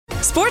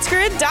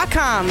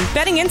SportsGrid.com.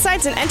 Betting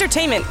insights and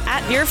entertainment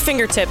at your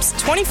fingertips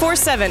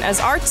 24/7 as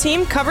our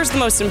team covers the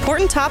most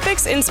important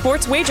topics in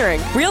sports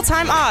wagering.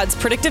 Real-time odds,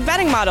 predictive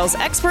betting models,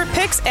 expert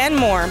picks, and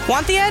more.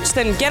 Want the edge?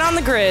 Then get on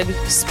the grid.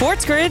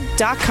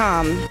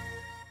 SportsGrid.com.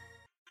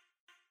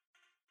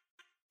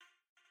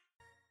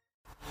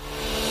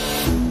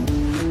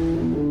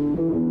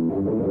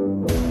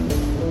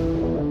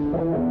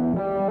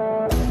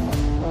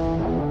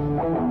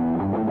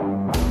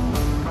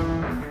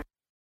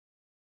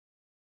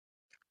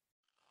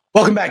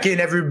 Welcome back in,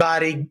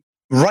 everybody.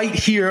 Right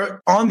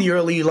here on the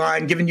early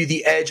line, giving you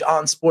the edge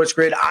on Sports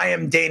Grid. I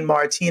am Dane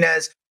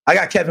Martinez. I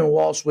got Kevin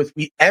Walsh with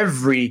me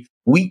every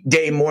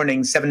weekday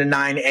morning, 7 to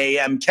 9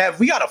 a.m. Kev,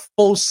 we got a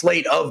full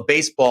slate of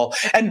baseball.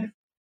 And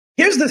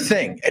here's the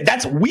thing.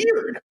 That's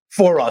weird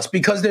for us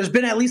because there's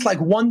been at least like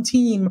one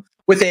team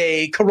with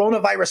a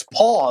coronavirus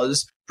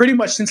pause pretty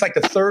much since like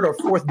the third or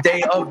fourth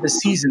day of the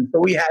season. So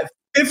we have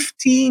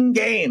 15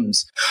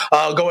 games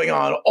going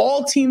on.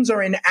 All teams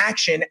are in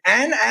action.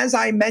 And as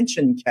I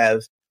mentioned,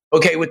 Kev,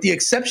 okay, with the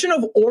exception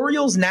of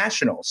Orioles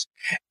Nationals,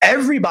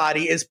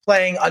 everybody is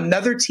playing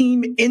another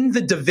team in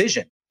the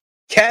division.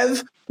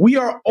 Kev, we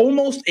are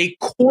almost a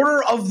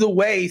quarter of the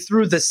way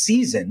through the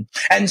season.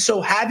 And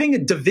so having a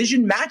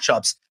division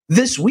matchups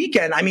this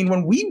weekend, I mean,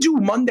 when we do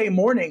Monday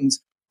mornings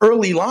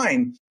early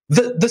line,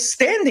 the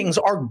standings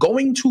are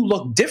going to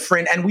look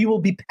different, and we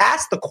will be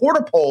past the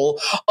quarter pole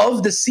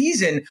of the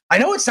season. I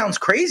know it sounds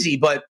crazy,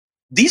 but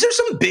these are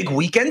some big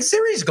weekend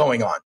series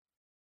going on.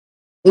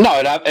 No,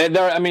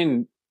 I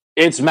mean,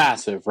 it's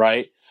massive,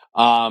 right?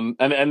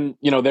 And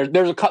you know,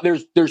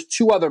 there's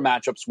two other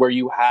matchups where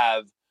you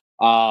have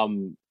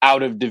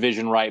out of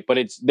division, right? But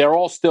they're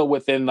all still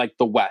within like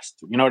the West.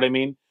 You know what I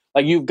mean?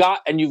 Like you've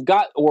got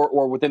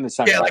or within the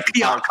Central. Yeah,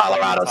 like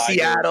Colorado,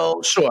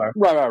 Seattle, sure.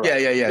 Right.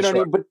 Yeah, you know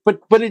sure. what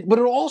I mean? But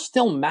it all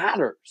still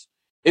matters.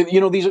 You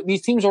know,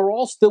 these teams are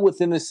all still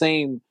within the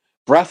same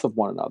breath of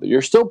one another.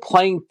 You're still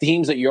playing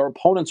teams that your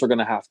opponents are going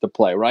to have to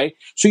play, right?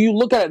 So you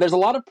look at it, there's a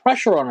lot of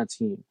pressure on a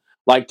team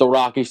like the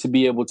Rockies to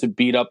be able to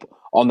beat up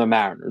on the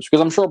Mariners.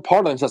 Because I'm sure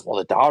part of them says, well,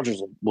 the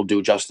Dodgers will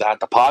do just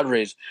that. The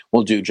Padres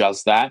will do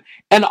just that.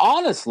 And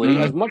honestly,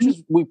 as much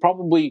as we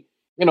probably,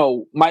 you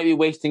know, might be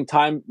wasting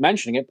time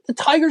mentioning it, the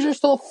Tigers are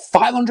still a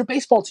 500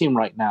 baseball team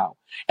right now.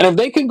 And if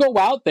they can go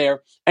out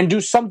there and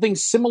do something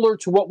similar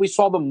to what we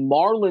saw the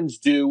Marlins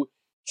do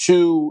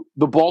to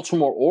the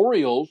Baltimore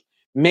Orioles,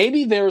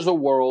 maybe there's a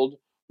world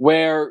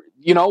where,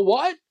 you know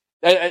what,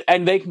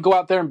 and they can go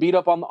out there and beat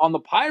up on the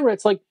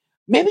Pirates. Like,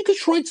 maybe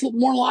Detroit's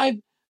more live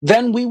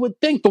than we would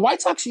think. The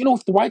White Sox, you know,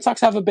 if the White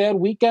Sox have a bad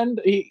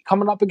weekend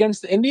coming up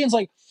against the Indians,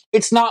 like,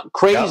 it's not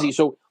crazy. Yeah.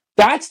 So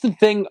that's the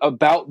thing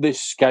about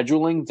this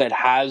scheduling that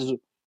has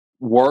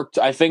worked,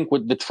 I think,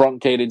 with the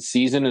truncated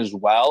season as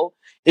well,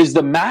 is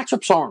the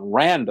matchups aren't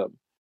random,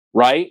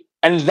 right?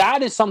 And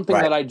that is something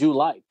that I do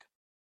like.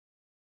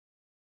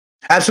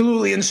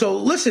 Absolutely. And so,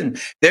 listen,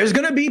 there's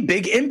going to be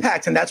big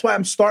impact. And that's why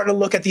I'm starting to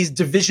look at these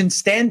division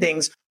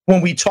standings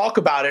when we talk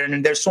about it.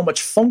 And there's so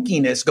much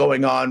funkiness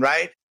going on,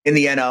 right? In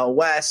the NL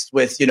West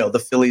with, you know, the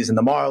Phillies and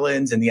the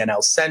Marlins, and the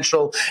NL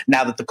Central.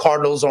 Now that the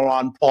Cardinals are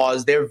on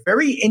pause, they're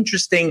very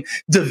interesting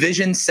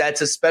division sets,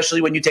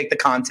 especially when you take the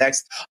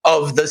context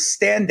of the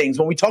standings.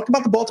 When we talked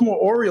about the Baltimore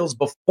Orioles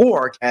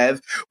before, Kev,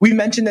 we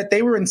mentioned that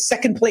they were in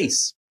second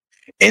place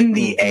in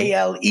the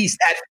AL East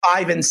at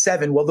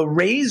 5-7. Well, the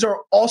Rays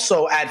are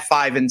also at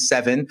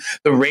 5-7.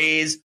 The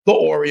Rays, the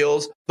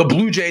Orioles, the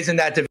Blue Jays in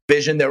that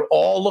division, they're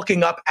all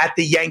looking up at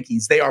the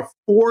Yankees. They are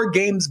 4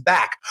 games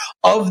back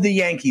of the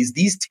Yankees.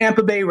 These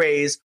Tampa Bay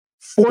Rays,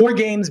 4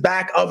 games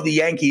back of the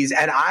Yankees.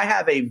 And I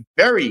have a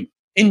very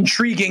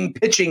intriguing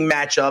pitching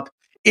matchup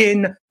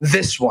in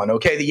this one.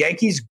 Okay, the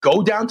Yankees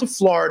go down to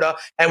Florida,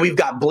 and we've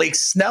got Blake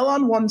Snell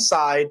on one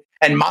side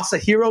and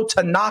Masahiro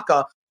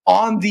Tanaka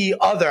on the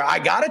other. I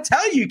got to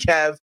tell you,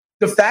 Kev,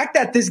 the fact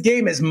that this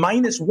game is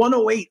minus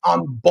 108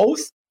 on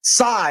both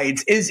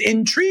sides is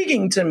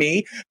intriguing to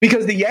me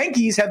because the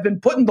Yankees have been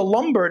putting the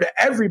lumber to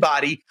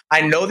everybody. I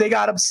know they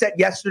got upset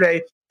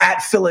yesterday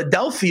at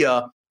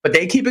Philadelphia, but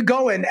they keep it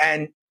going.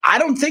 And I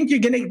don't think you're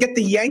going to get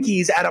the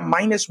Yankees at a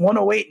minus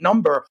 108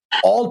 number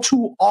all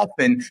too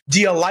often. Do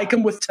you like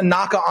them with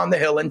Tanaka on the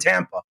hill in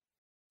Tampa?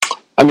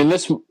 I mean,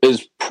 this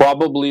is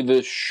probably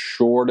the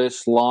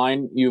shortest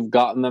line you've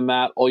gotten them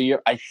at all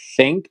year. I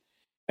think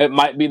it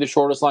might be the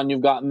shortest line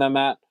you've gotten them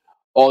at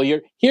all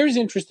year. Here's the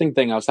interesting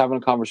thing. I was having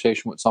a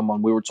conversation with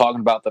someone. We were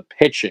talking about the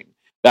pitching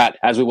that,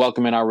 as we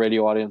welcome in our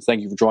radio audience,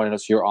 thank you for joining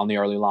us here on the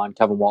early line.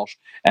 Kevin Walsh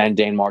and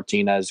Dane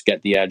Martinez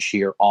get the edge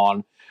here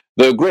on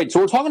the grid.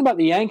 So we're talking about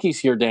the Yankees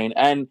here, Dane,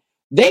 and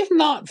they've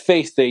not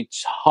faced a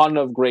ton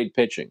of great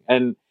pitching.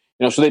 And,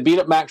 you know, so they beat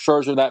up Max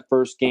Scherzer that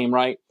first game,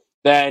 right?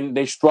 Then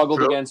they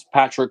struggled against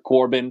Patrick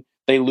Corbin.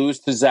 They lose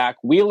to Zach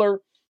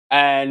Wheeler.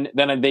 And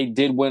then they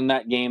did win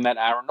that game that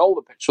Aaron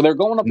Nola pitched. So they're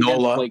going up against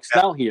Blake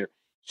Snell here.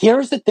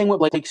 Here's the thing with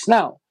Blake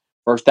Snell.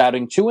 First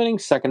outing, 2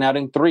 innings. Second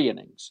outing, 3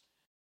 innings.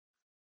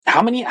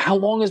 How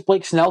long is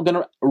Blake Snell going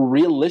to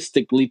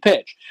realistically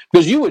pitch?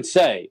 Because you would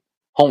say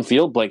home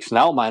field, Blake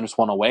Snell minus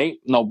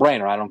 108, no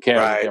brainer. I don't care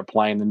that they're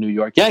playing the New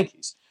York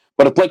Yankees.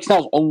 But if Blake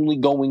Snell's only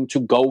going to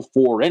go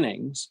 4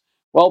 innings,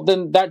 well,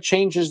 then that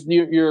changes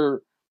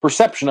your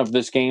perception of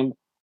this game,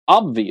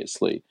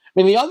 obviously. I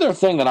mean, the other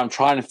thing that I'm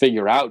trying to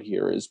figure out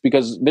here is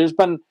because there's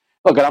been,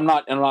 look, and I'm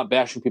not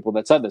bashing people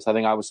that said this. I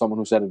think I was someone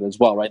who said it as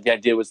well, right? The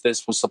idea was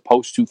this was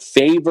supposed to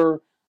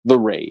favor the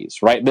Rays,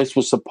 right? This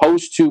was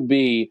supposed to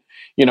be,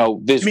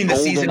 this. You mean the golden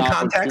season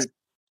context?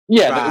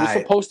 Yeah, it was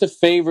supposed to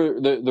favor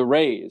the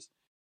Rays.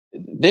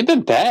 They've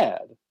been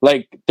bad.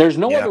 Like, there's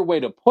no other way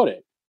to put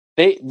it.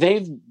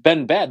 They've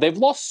been bad. They've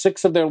lost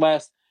 6 of their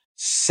last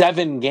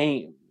 7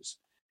 games,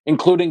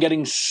 including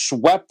getting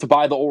swept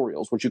by the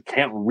Orioles, which you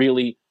can't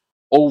really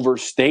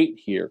overstate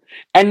here.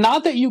 And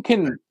not that you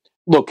can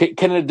look,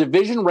 can a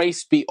division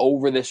race be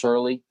over this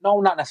early?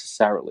 No, not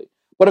necessarily.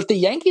 But if the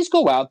Yankees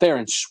go out there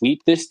and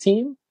sweep this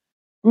team,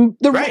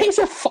 the Rays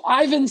are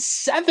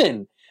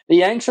 5-7. The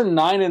Yanks are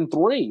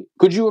 9-3.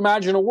 Could you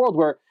imagine a world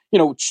where,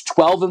 it's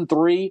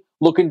 12-3,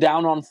 looking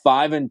down on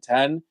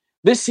 5-10?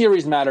 This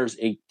series matters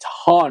a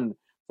ton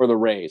for the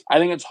Rays. I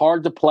think it's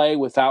hard to play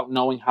without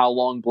knowing how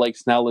long Blake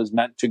Snell is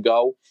meant to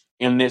go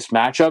in this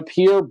matchup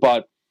here.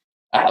 But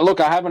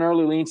look, I have an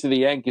early lean to the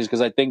Yankees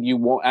because I think you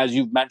won't, as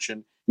you've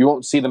mentioned, you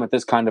won't see them at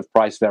this kind of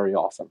price very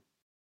often.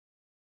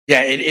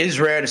 Yeah, it is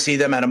rare to see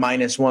them at a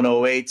minus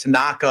 108.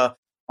 Tanaka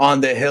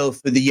on the hill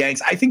for the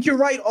Yanks. I think you're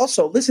right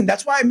also. Listen,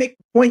 that's why I make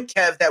the point,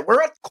 Kev, that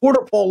we're at the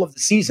quarter pole of the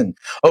season,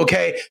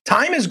 okay?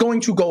 Time is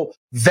going to go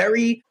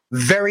very,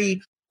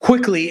 very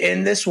quickly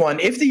in this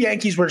one. If the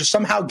Yankees were to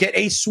somehow get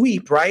a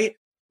sweep, right,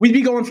 we'd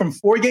be going from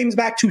 4 games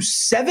back to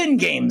 7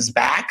 games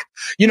back,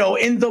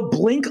 in the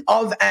blink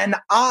of an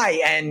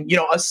eye. And,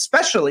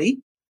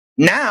 especially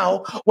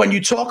now, when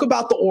you talk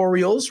about the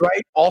Orioles,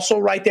 right, also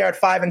right there at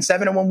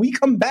 5-7. And when we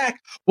come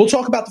back, we'll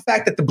talk about the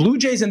fact that the Blue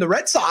Jays and the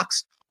Red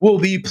Sox will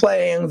be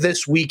playing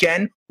this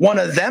weekend. One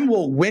of them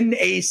will win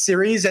a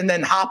series and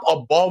then hop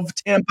above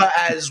Tampa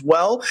as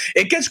well.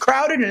 It gets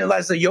crowded, and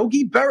as the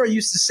Yogi Berra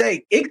used to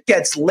say, it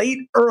gets late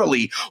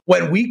early.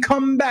 When we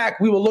come back,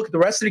 we will look at the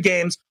rest of the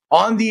games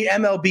on the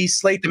MLB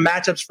slate, the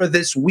matchups for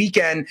this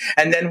weekend,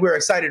 and then we're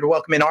excited to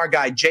welcome in our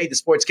guy, Jay, the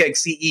Sports Keg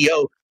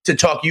CEO, to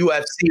talk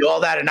UFC,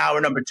 all that in hour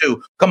number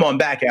 2. Come on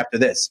back after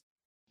this.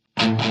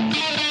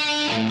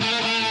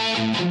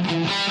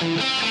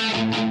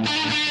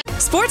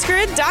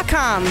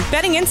 SportsGrid.com.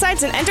 Betting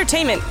insights and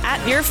entertainment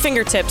at your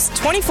fingertips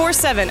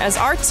 24/7 as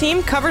our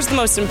team covers the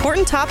most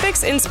important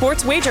topics in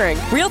sports wagering.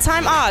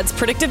 Real-time odds,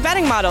 predictive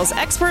betting models,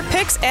 expert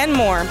picks, and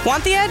more.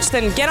 Want the edge?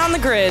 Then get on the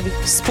grid.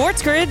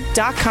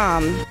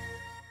 SportsGrid.com.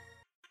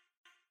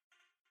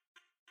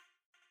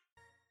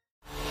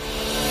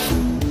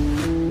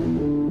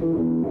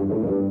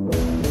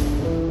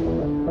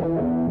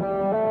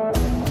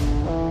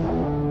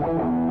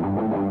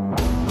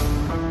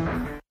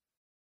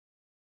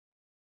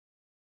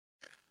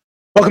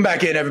 Welcome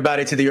back in,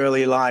 everybody, to the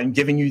early line,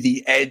 giving you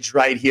the edge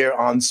right here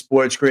on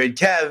Sports Grid.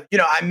 Kev,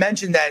 I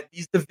mentioned that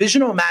these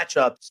divisional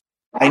matchups,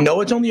 I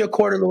know it's only a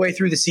quarter of the way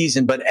through the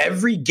season, but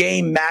every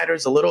game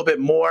matters a little bit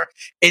more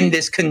in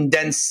this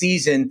condensed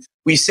season.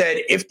 We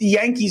said if the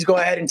Yankees go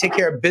ahead and take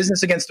care of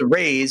business against the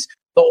Rays,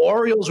 the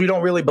Orioles we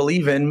don't really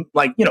believe in,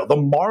 like, the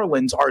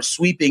Marlins are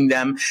sweeping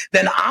them,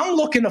 then I'm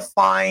looking to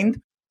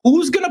find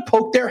who's going to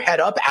poke their head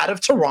up out of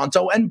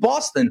Toronto and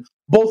Boston.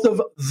 Both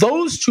of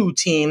those two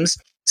teams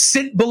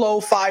sit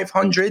below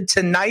 500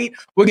 tonight.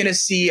 We're going to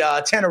see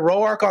Tanner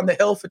Roark on the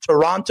hill for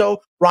Toronto,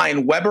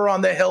 Ryan Weber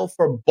on the hill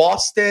for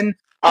Boston.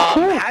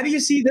 How do you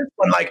see this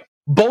one? Like,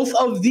 both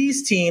of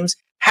these teams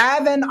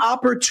have an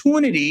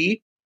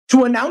opportunity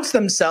to announce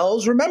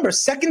themselves. Remember,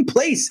 second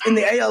place in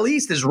the AL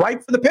East is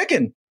ripe for the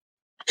picking.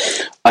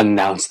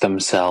 Announce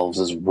themselves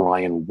as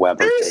Ryan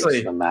Weber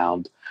takes the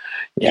mound.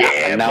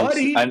 Yeah,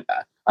 buddy.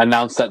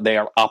 Announce that they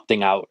are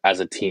opting out as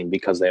a team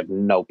because they have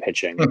no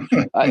pitching.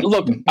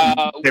 Look,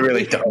 they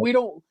really don't. We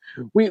don't.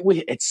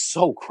 We. It's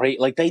so great.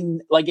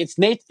 It's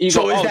Nate.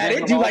 So is that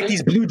it? Do you like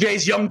these Blue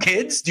Jays young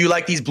kids? Do you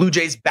like these Blue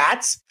Jays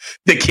bats?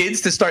 The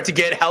kids to start to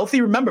get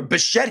healthy. Remember,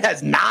 Bichette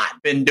has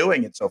not been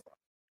doing it so far.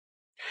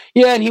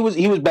 Yeah, and he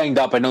was banged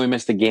up. I know he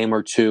missed a game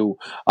or two.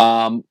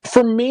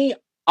 For me,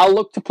 I'll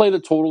look to play the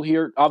total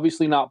here.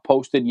 Obviously not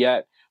posted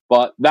yet,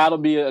 but that'll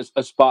be a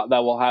spot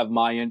that will have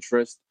my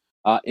interest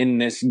in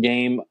this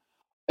game.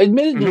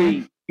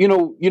 Admittedly,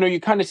 you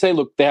kind of say,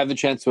 look, they have the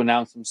chance to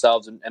announce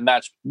themselves, and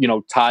that's,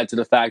 tied to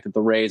the fact that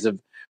the Rays have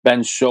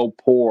been so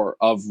poor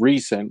of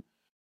recent.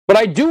 But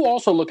I do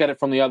also look at it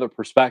from the other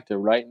perspective,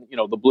 right?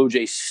 The Blue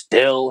Jays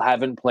still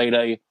haven't played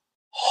a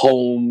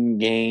home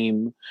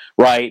game,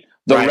 right?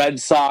 The Red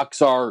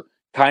Sox are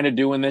kind of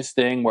doing this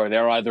thing where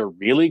they're either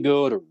really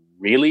good or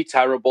really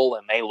terrible,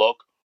 and they look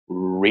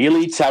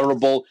really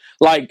terrible.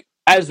 Like,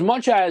 as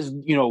much as,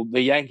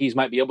 the Yankees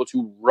might be able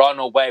to run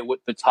away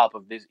with the top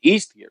of this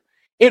East here,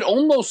 it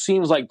almost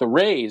seems like the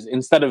Rays,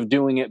 instead of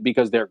doing it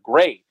because they're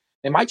great,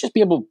 they might just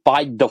be able,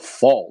 by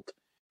default,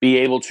 be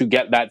able to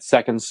get that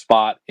second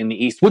spot in the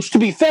East, which, to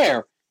be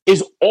fair,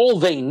 is all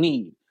they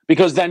need,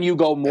 because then you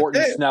go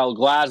Morton, Snell,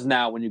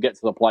 Glasnow when you get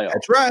to the playoffs.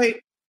 That's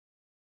right.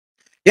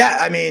 Yeah,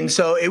 I mean,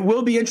 so it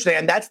will be interesting.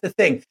 And that's the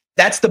thing.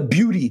 That's the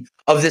beauty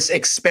of this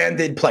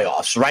expanded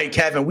playoffs, right,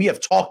 Kevin? We have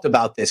talked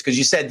about this because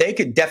you said they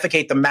could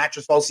defecate the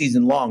mattress all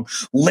season long,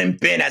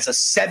 limp in as a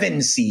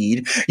 7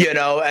 seed,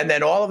 and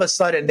then all of a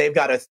sudden they've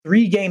got a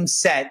 3-game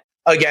set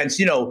against,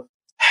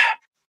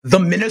 the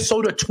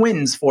Minnesota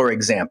Twins, for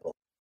example,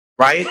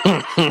 right?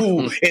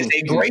 Who is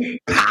a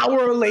great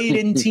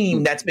power-laden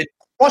team that's been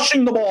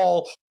crushing the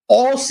ball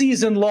all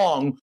season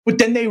long, but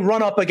then they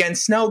run up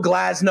against Snell,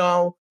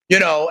 Glasnow,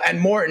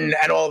 and Morton,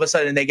 and all of a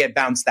sudden they get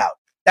bounced out.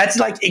 That's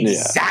like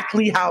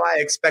exactly how I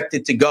expect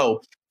it to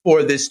go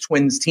for this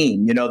Twins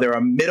team.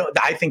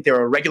 I think they're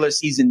a regular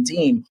season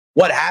team.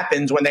 What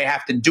happens when they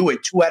have to do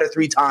it 2 out of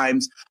 3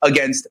 times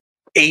against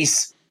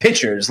ace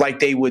pitchers like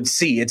they would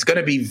see? It's going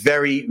to be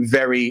very,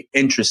 very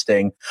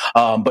interesting.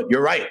 But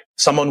you're right.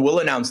 Someone will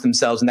announce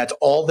themselves, and that's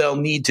all they'll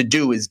need to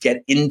do is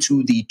get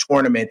into the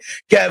tournament.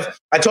 Kev,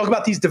 I talk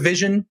about these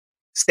division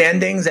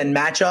standings and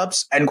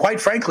matchups, and quite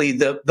frankly,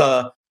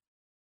 the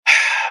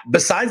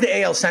besides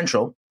the AL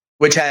Central,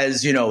 which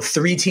has,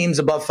 3 teams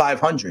above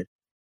 500,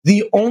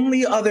 the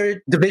only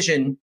other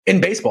division in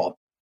baseball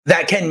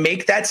that can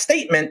make that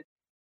statement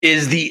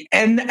is the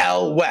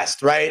NL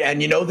West, right?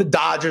 And the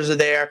Dodgers are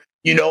there.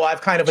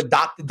 I've kind of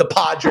adopted the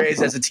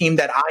Padres as a team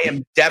that I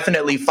am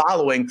definitely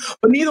following,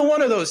 but neither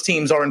one of those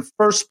teams are in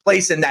first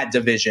place in that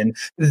division.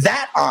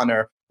 That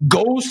honor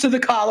goes to the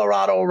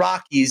Colorado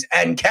Rockies.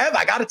 And Kev,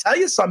 I got to tell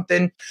you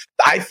something.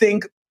 I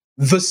think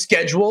the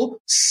schedule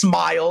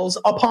smiles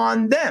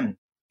upon them.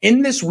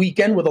 In this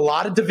weekend with a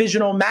lot of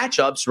divisional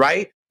matchups,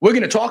 right? We're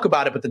going to talk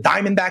about it, but the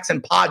Diamondbacks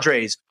and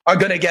Padres are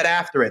going to get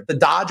after it. The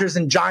Dodgers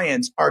and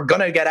Giants are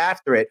going to get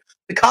after it.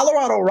 The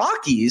Colorado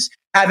Rockies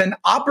have an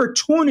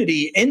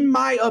opportunity, in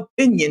my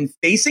opinion,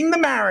 facing the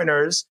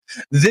Mariners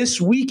this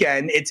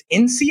weekend. It's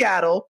in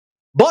Seattle,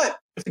 but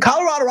if the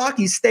Colorado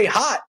Rockies stay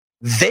hot,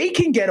 they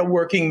can get a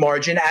working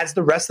margin as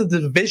the rest of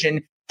the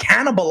division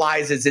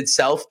cannibalizes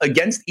itself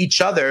against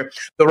each other.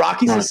 The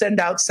Rockies will send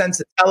out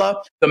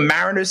Sensatella. The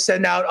Mariners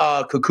send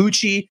out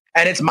Kikuchi,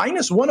 and it's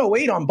minus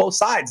 108 on both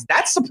sides.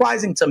 That's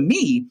surprising to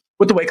me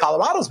with the way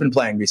Colorado's been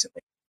playing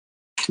recently.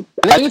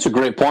 I think it's a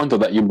great point, though,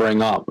 that you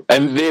bring up.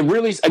 And they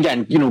really,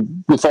 again,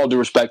 with all due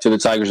respect to the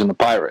Tigers and the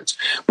Pirates,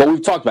 but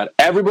we've talked about it.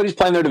 Everybody's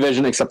playing their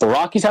division except the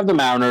Rockies have the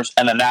Mariners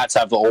and the Nats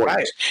have the Orioles.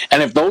 Right.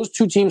 And if those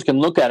two teams can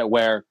look at it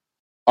where,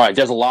 all right,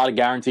 there's a lot of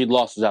guaranteed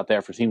losses out there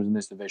for teams in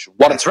this division.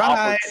 What an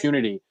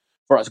opportunity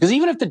for us. Because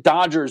even if the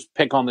Dodgers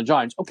pick on the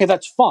Giants, okay,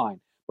 that's fine.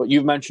 But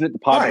you've mentioned it, the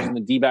Padres and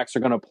the D-backs are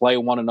going to play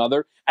one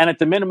another. And at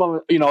the minimum,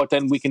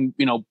 then we can,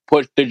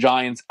 push the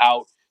Giants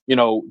out,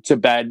 to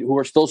bed, who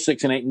are still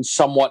 6-8 and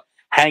somewhat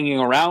hanging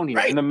around here.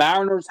 Right. And the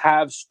Mariners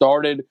have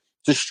started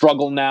to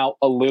struggle now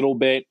a little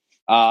bit.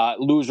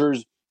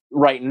 Losers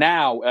right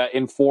now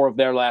in 4 of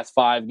their last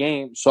 5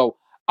 games. So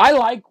I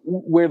like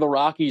where the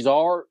Rockies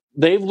are.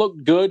 They've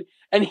looked good.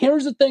 And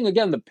here's the thing,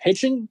 again, the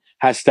pitching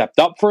has stepped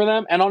up for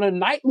them. And on a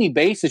nightly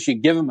basis, you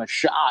give them a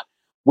shot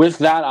with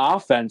that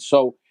offense.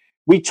 So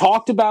we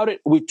talked about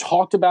it, and we've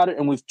talked about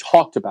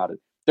it.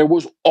 There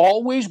was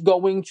always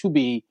going to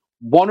be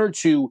 1 or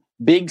 2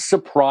 big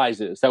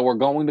surprises that were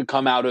going to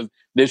come out of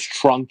this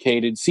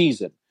truncated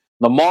season.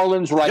 The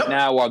Marlins right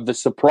now are the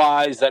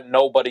surprise that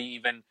nobody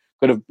even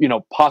could have,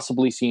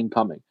 possibly seen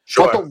coming.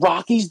 Sure. But the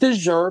Rockies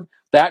deserve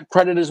that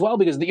credit as well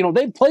because,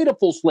 they've played a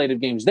full slate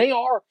of games. They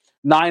are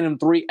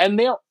 9-3, and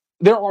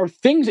there are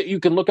things that you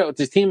can look at with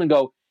this team and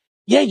go,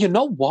 yeah, you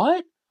know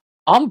what?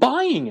 I'm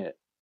buying it.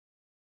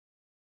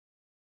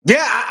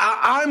 Yeah,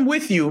 I'm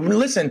with you.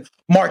 Listen,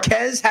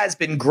 Marquez has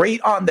been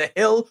great on the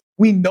hill.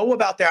 We know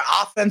about their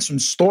offense from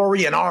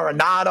Story and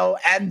Arenado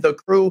and the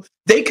crew.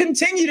 They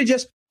continue to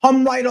just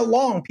hum right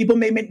along. People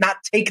may not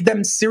take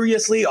them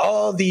seriously,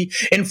 the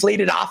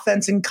inflated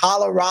offense in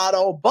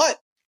Colorado, but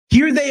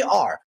here they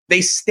are. They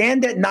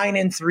stand at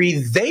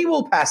 9-3. They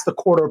will pass the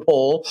quarter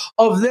pole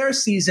of their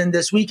season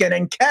this weekend.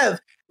 And Kev,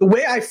 the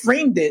way I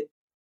framed it,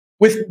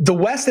 with the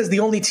West as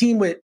the only team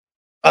with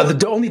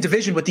the only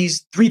division with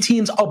these 3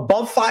 teams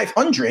above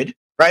 500,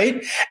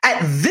 right?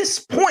 At this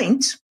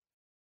point,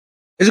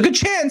 there's a good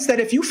chance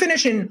that if you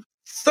finish in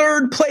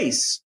 3rd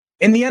place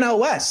in the NL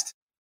West,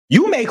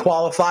 you may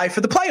qualify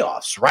for the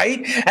playoffs,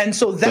 right? And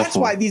so that's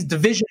why these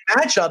division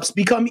matchups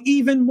become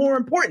even more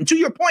important. To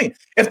your point,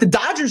 if the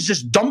Dodgers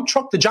just dump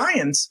truck the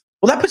Giants,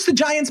 well, that puts the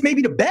Giants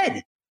maybe to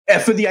bed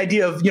for the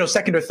idea of,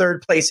 2nd or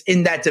 3rd place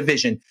in that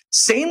division.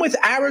 Same with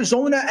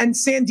Arizona and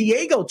San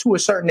Diego to a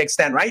certain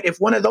extent, right? If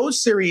one of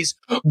those series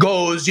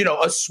goes,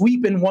 a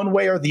sweep in one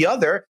way or the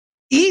other,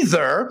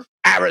 either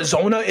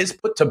Arizona is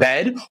put to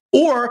bed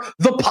or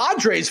the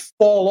Padres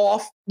fall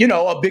off,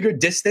 a bigger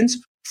distance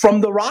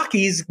from the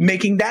Rockies,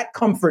 making that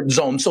comfort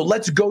zone. So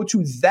let's go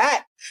to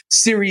that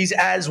series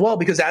as well,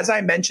 because as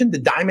I mentioned, the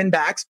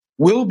Diamondbacks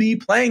will be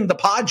playing the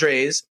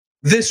Padres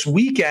this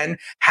weekend.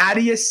 How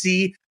do you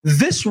see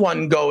this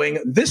one going?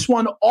 This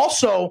one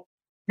also,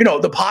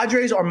 the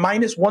Padres are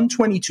minus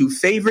 122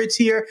 favorites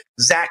here.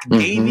 Zach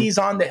Davies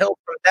on the hill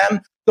for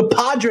them. The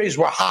Padres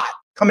were hot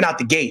coming out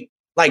the gate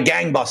like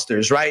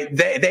gangbusters, right?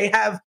 They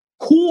have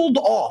cooled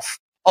off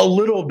a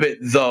little bit,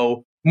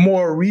 though,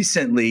 more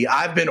recently.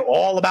 I've been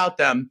all about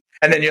them.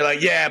 And then you're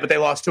like, yeah, but they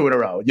lost 2 in a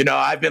row.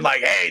 I've been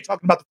like, hey,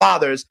 talking about the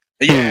Fathers.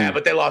 Yeah,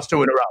 but they lost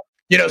 2 in a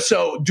row.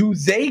 So do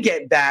they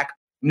get back?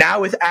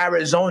 Now with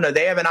Arizona,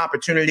 they have an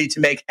opportunity to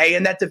make hay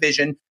in that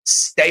division,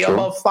 stay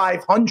above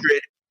 500,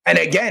 and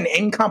again,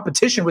 in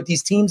competition with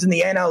these teams in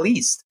the NL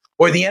East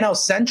or the NL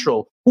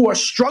Central, who are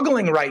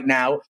struggling right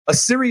now. A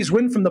series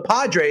win from the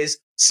Padres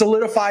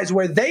solidifies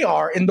where they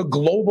are in the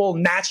global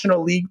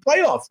National League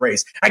playoff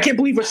race. I can't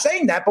believe we're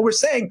saying that, but we're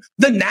saying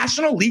the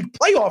National League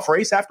playoff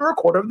race after a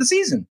quarter of the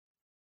season.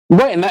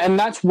 Right, and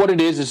that's what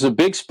it is. It's a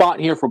big spot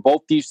here for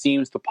both these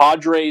teams. The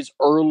Padres'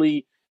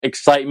 early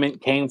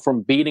excitement came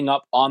from beating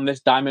up on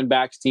this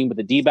Diamondbacks team, but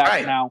the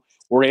D-backs now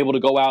were able to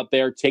go out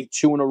there, take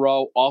 2 in a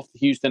row off the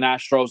Houston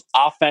Astros.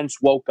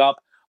 Offense woke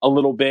up a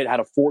little bit, had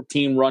a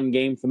 14-run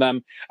game for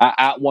them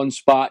at one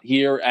spot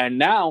here, and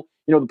now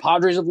the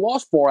Padres have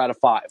lost 4 out of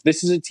 5.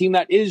 This is a team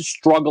that is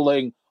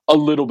struggling a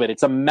little bit.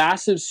 It's a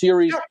massive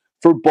series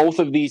for both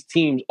of these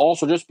teams.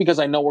 Also, just because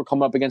I know we're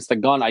coming up against the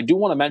gun, I do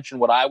want to mention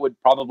what I would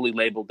probably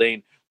label,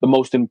 Dane, the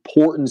most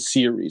important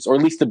series, or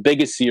at least the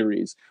biggest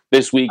series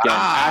this weekend.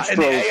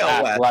 Astros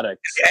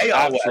Athletics.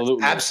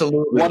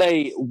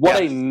 Absolutely.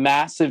 What a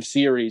massive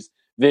series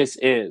this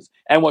is.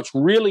 And what's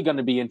really going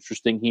to be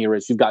interesting here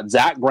is you've got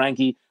Zach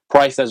Greinke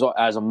priced as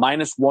a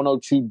minus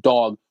 102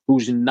 dog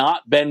who's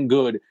not been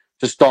good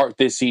to start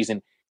this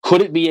season.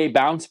 Could it be a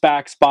bounce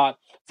back spot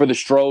for the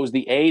Stros?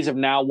 The A's have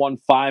now won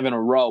 5 in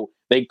a row.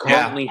 They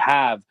currently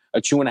have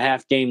a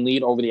 2.5 game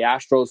lead over the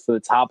Astros for the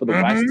top of the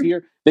West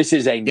here. This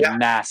is a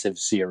massive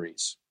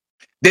series.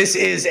 This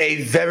is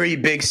a very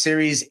big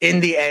series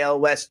in the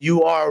AL West.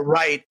 You are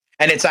right.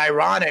 And it's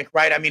ironic,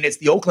 right? I mean, it's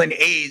the Oakland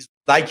A's,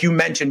 like you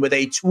mentioned, with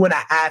a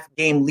 2.5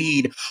 game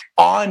lead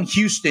on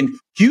Houston.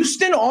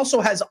 Houston also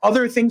has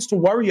other things to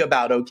worry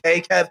about,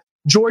 okay, Kev?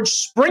 George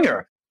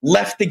Springer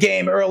left the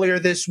game earlier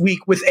this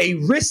week with a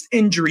wrist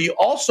injury.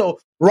 Also,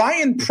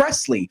 Ryan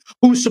Presley,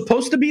 who's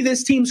supposed to be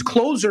this team's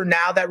closer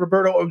now that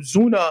Roberto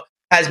Ozuna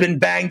has been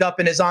banged up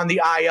and is on the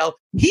IL.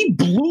 He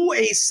blew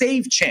a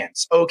save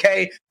chance,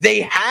 okay? They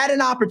had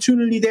an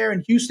opportunity there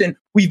in Houston.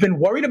 We've been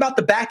worried about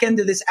the back end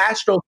of this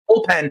Astros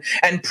bullpen,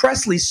 and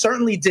Presley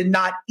certainly did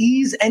not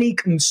ease any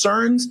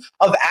concerns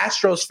of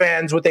Astros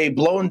fans with a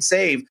blown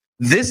save.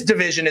 This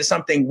division is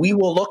something we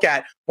will look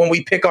at when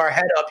we pick our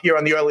head up here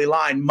on the early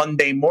line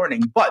Monday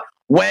morning. But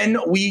when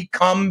we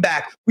come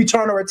back, we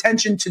turn our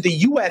attention to the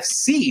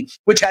UFC,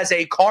 which has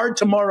a card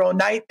tomorrow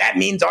night. That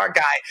means our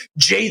guy,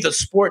 Jay the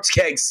Sports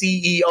Keg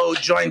CEO,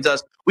 joins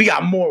us. We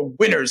got more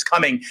winners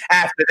coming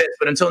after this.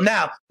 But until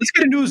now, let's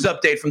get a news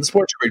update from the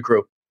Sports Grid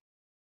crew.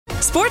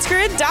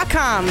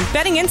 SportsGrid.com.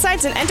 Betting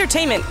insights and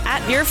entertainment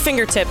at your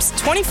fingertips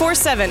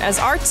 24/7 as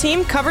our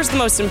team covers the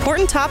most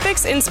important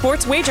topics in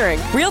sports wagering.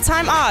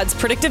 Real-time odds,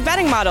 predictive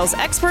betting models,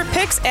 expert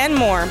picks, and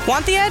more.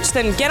 Want the edge?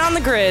 Then get on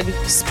the grid.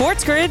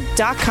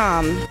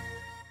 SportsGrid.com.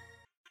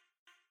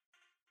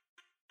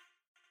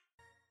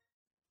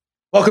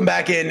 Welcome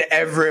back in,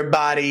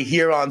 everybody,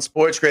 here on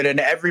Sports Grid, and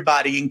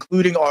everybody,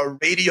 including our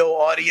radio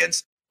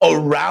audience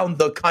around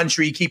the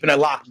country, keeping it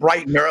locked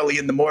bright and early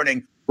in the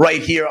morning.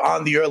 Right here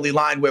on the early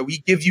line where we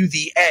give you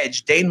the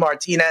edge. Dane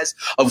Martinez.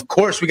 Of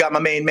course, we got my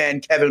main man,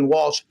 Kevin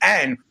Walsh.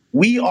 And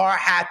we are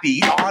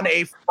happy on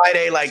a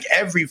Friday, like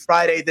every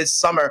Friday this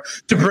summer,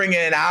 to bring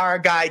in our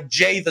guy,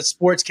 Jay, the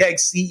Sports Keg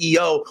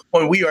CEO,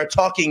 when we are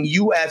talking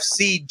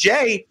UFC.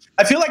 Jay,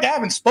 I feel like I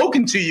haven't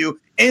spoken to you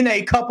in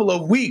a couple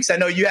of weeks. I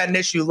know you had an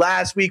issue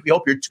last week. We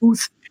hope your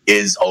tooth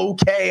is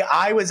okay.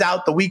 I was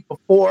out the week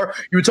before.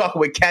 You were talking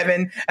with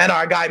Kevin and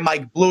our guy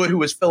Mike Blewett, who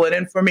was filling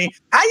in for me.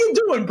 How you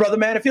doing, brother,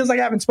 man? It feels like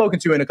I haven't spoken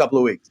to you in a couple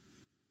of weeks.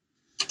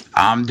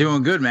 I'm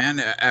doing good,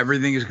 man.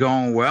 Everything is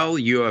going well.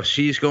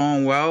 UFC is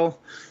going well.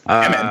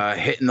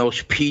 Hitting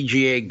those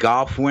PGA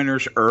golf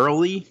winners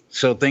early,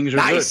 so things are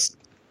good.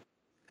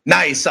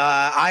 Nice.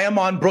 I am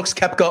on Brooks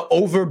Koepka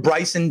over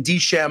Bryson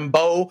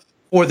DeChambeau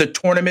for the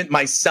tournament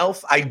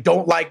myself. I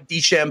don't like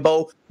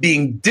DeChambeau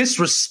being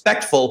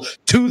disrespectful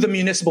to the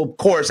municipal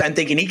course and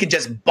thinking he can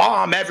just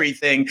bomb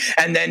everything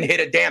and then hit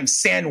a damn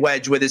sand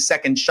wedge with his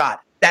second shot.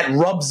 That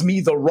rubs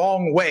me the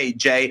wrong way,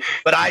 Jay.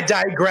 But I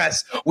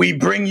digress. We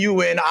bring you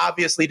in,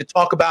 obviously, to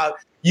talk about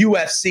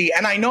UFC.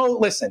 And I know,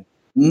 listen,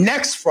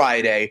 next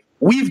Friday,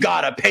 we've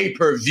got a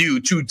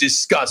pay-per-view to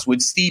discuss with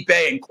Stipe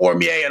and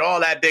Cormier and all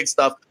that big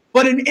stuff.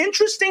 But an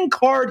interesting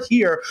card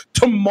here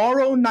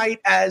tomorrow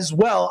night as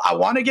well. I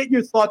want to get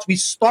your thoughts. We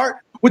start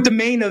with the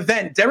main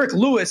event. Derek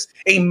Lewis,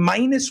 a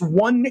minus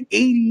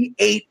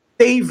 188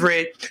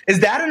 favorite.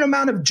 Is that an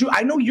amount of juice?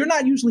 I know you're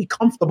not usually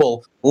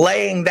comfortable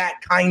laying that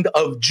kind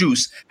of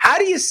juice. How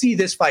do you see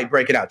this fight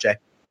breaking out, Jay?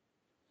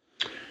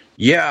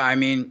 Yeah, I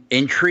mean,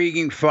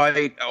 intriguing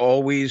fight,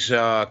 always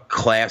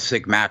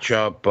classic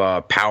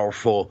matchup,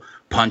 powerful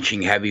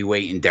punching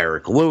heavyweight in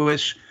Derek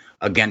Lewis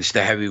against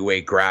the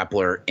heavyweight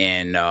grappler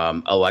in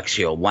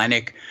Alexei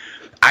Oleinik.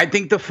 I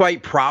think the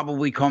fight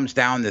probably comes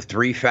down to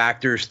 3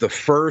 factors. The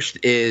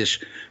first is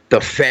the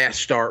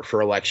fast start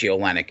for Alexei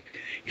Oleinik.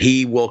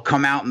 He will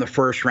come out in the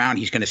first round.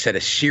 He's going to set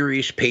a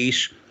serious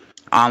pace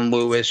on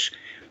Lewis.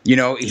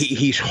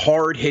 He's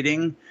hard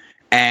hitting,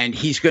 and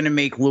he's going to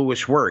make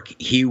Lewis work.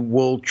 He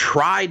will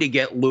try to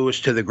get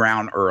Lewis to the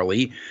ground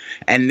early,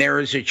 and there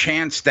is a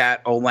chance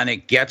that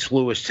Olenek gets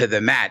Lewis to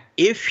the mat.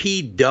 If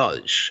he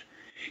does,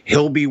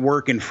 he'll be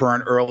working for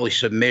an early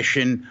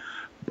submission.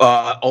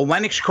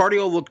 Olenek's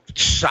cardio looked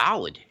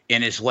solid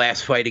in his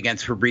last fight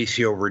against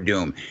Fabricio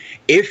Verdum.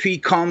 If he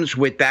comes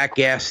with that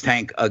gas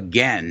tank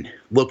again,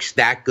 looks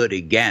that good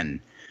again,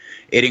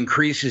 it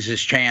increases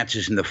his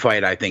chances in the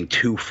fight, I think,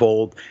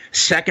 twofold.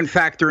 Second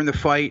factor in the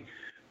fight,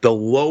 the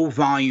low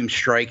volume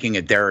striking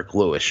of Derek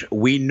Lewis.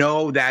 We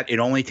know that it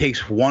only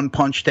takes one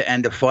punch to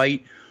end a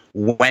fight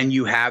when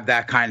you have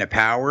that kind of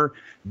power.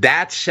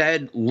 That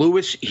said,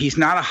 Lewis, he's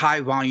not a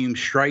high volume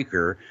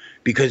striker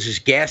because his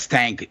gas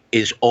tank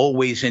is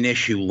always an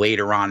issue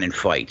later on in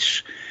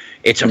fights.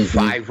 It's a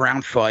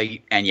 5-round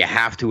fight, and you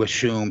have to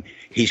assume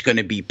he's going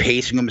to be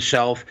pacing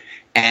himself,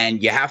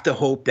 and you have to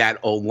hope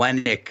that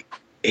Olenek,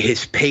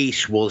 his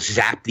pace will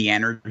zap the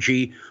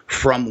energy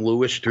from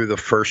Lewis through the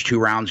first 2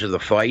 rounds of the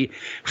fight.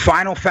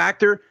 Final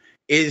factor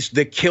is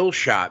the kill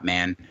shot,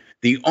 man.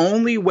 The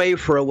only way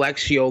for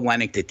Alexei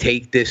Olenek to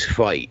take this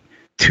fight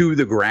to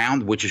the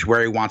ground, which is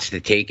where he wants to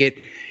take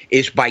it,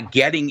 is by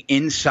getting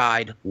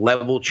inside,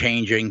 level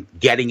changing,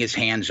 getting his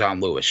hands on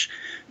Lewis.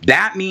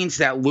 That means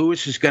that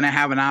Lewis is going to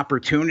have an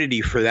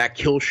opportunity for that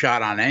kill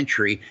shot on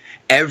entry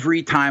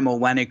every time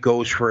Olenek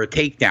goes for a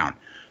takedown.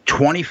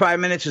 25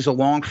 minutes is a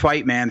long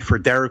fight, man, for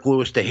Derek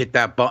Lewis to hit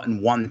that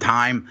button one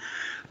time.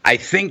 I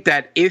think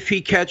that if he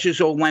catches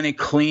Olenek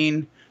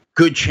clean,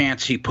 good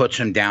chance he puts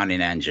him down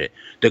and ends it.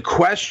 The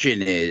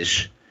question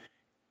is,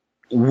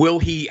 will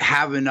he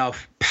have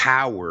enough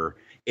power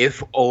if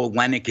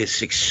Olenek is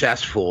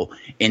successful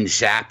in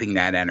zapping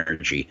that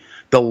energy?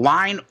 The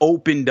line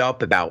opened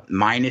up about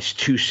minus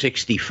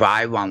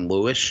 265 on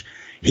Lewis.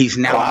 He's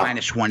now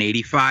minus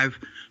 185.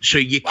 So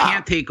you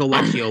can't take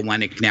Alexei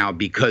Olenek now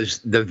because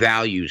the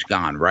value's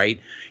gone, right?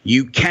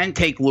 You can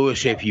take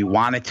Lewis if you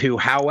wanted to.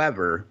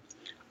 However,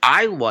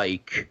 I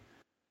like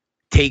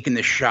taking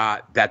the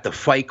shot that the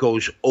fight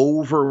goes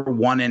over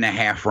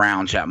 1.5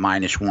 rounds at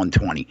minus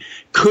 120.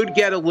 Could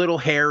get a little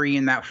hairy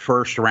in that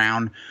first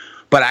round,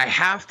 but I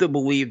have to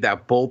believe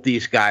that both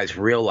these guys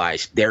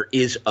realize there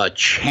is a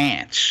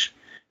chance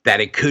that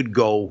it could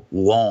go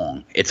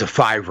long. It's a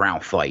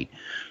 5-round fight.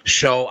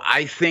 So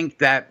I think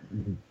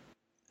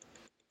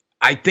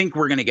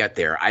we're going to get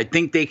there. I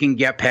think they can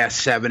get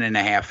past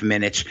 7.5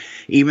 minutes,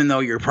 even though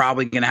you're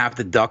probably going to have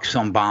to duck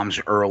some bombs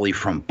early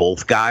from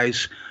both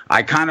guys.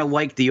 I kind of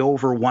like the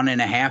over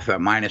 1.5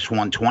 at minus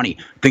 120.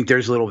 I think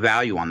there's little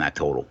value on that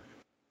total.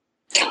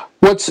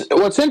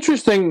 What's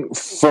interesting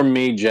for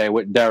me, Jay,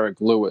 with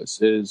Derek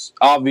Lewis is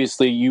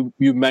obviously you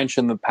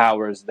mentioned the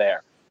power is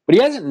there, but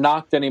he hasn't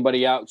knocked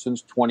anybody out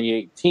since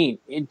 2018.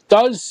 It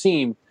does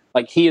seem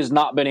like he has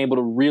not been able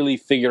to really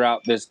figure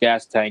out this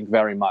gas tank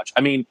very much.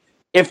 I mean,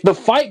 if the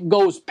fight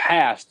goes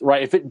past,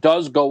 right, if it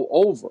does go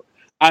over,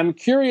 I'm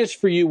curious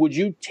for you, would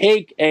you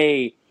take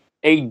a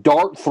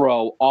dart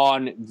throw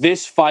on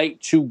this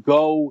fight to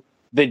go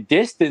the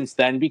distance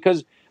then?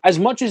 Because as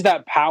much as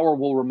that power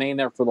will remain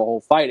there for the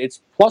whole fight,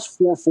 it's plus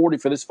 440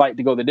 for this fight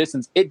to go the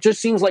distance. It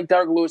just seems like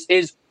Derek Lewis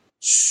is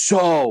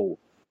so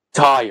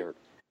tired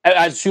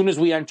as soon as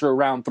we enter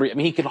round 3. I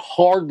mean, he can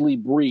hardly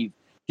breathe.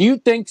 Do you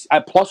think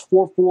at plus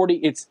 440,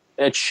 it's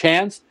a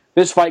chance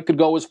this fight could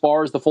go as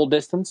far as the full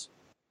distance?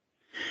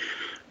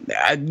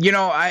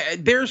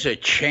 There's a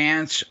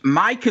chance.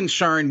 My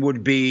concern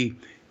would be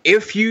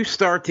if you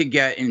start to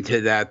get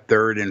into that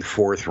 3rd and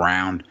 4th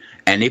round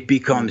and it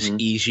becomes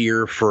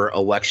easier for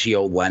Alexei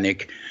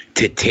Olenek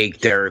to take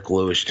Derek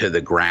Lewis to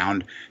the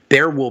ground,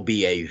 there will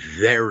be a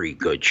very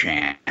good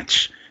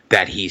chance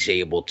that he's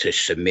able to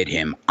submit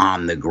him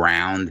on the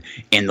ground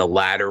in the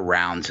latter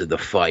rounds of the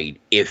fight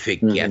if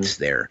it gets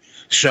there.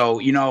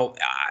 So,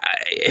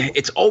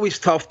 it's always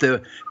tough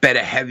to bet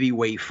a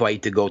heavyweight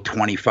fight to go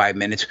 25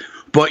 minutes.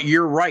 But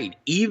you're right.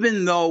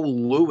 Even though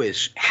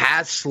Lewis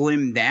has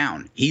slimmed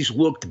down, he's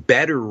looked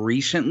better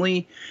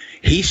recently,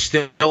 he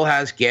still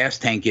has gas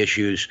tank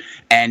issues.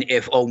 And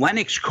if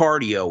Olenek's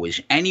cardio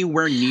is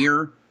anywhere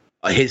near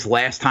his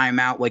last time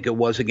out like it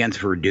was against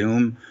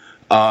Verdum,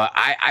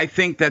 I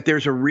think that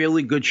there's a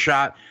really good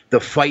shot the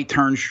fight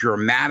turns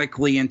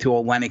dramatically into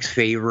Olenek's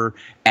favor,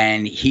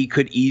 and he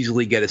could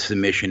easily get a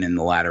submission in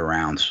the latter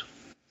rounds.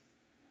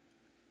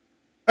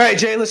 All right,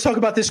 Jay, let's talk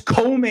about this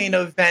co-main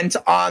event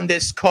on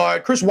this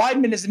card. Chris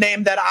Weidman is a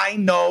name that I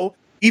know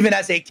even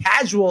as a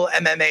casual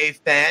MMA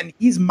fan.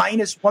 He's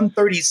minus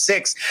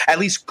 136, at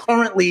least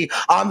currently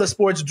on the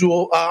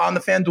on the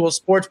FanDuel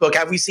Sportsbook.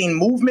 Have we seen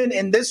movement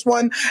in this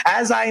one?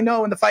 As I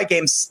know in the fight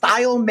game,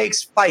 style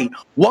makes fight.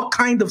 What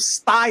kind of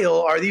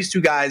style are these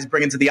two guys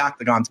bringing to the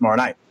octagon tomorrow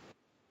night?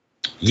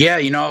 Yeah,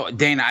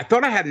 Dana, I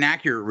thought I had an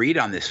accurate read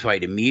on this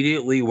fight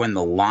immediately when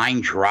the line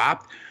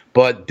dropped.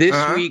 But this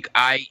week,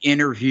 I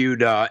interviewed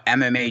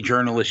MMA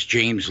journalist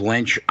James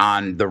Lynch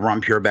on the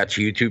Run Pure Bets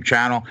YouTube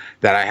channel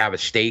that I have a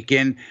stake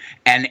in.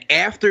 And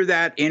after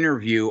that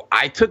interview,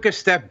 I took a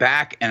step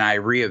back and I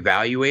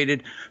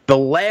reevaluated the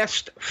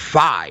last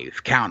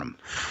 5, count them,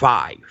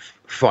 5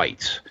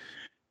 fights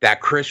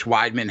that Chris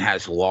Weidman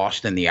has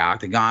lost in the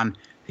octagon.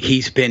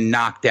 He's been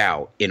knocked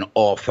out in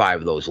all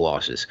 5 of those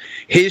losses.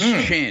 His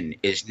chin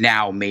is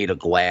now made of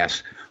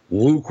glass.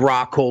 Luke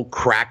Rockhold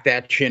cracked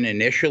that chin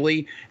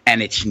initially,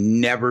 and it's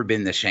never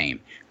been the same.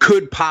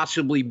 Could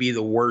possibly be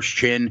the worst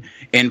chin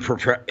in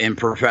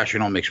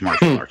professional mixed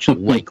martial arts.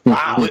 Like,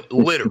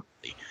 literally.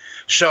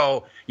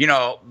 So,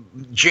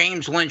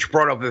 James Lynch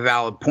brought up a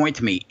valid point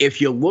to me.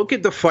 If you look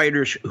at the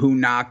fighters who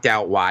knocked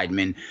out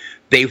Weidman,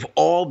 they've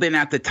all been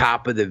at the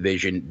top of the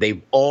division.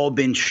 They've all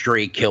been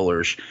straight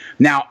killers.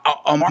 Now,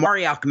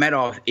 Omari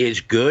Akhmedov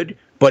is good,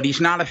 but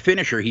he's not a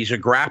finisher. He's a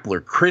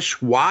grappler. Chris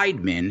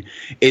Weidman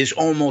is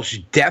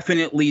almost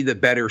definitely the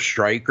better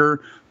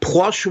striker.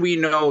 Plus, we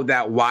know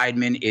that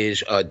Weidman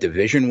is a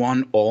Division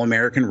I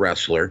All-American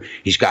wrestler.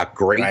 He's got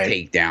great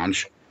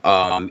takedowns.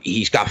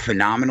 He's got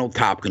phenomenal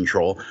top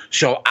control.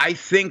 So I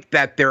think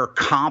that they're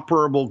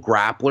comparable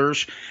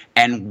grapplers,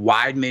 and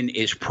Weidman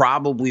is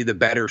probably the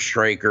better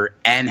striker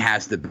and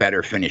has the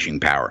better finishing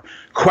power.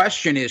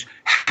 Question is,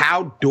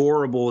 how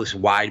durable is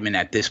Weidman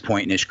at this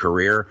point in his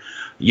career?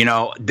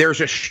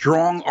 There's a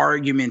strong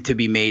argument to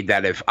be made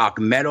that if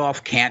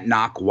Akhmedov can't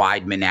knock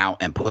Weidman out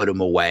and put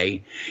him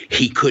away,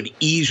 he could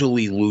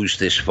easily lose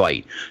this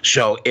fight.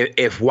 So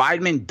if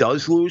Weidman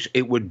does lose,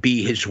 it would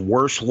be his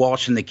worst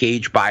loss in the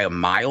cage by a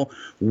mile.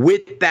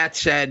 With that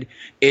said,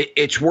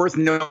 it's worth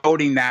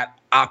noting that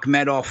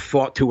Akhmedov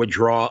fought to a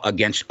draw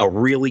against a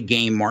really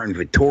game Martin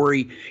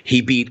Vettori. He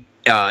beat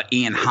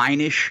Ian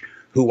Heinisch,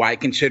 who I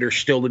consider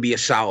still to be a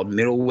solid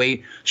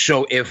middleweight.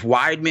 So if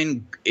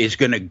Weidman is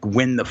going to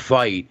win the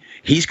fight,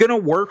 he's going to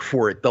work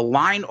for it. The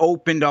line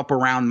opened up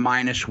around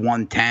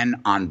 -110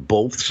 on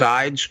both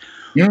sides.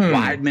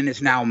 Weidman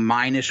is now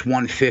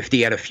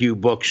 -150 at a few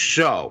books.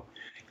 So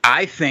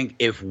I think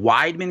if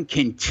Weidman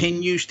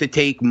continues to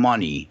take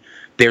money,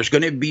 there's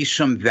going to be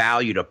some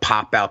value to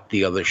pop out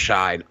the other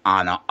side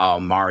on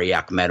Omari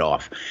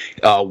Akhmedov.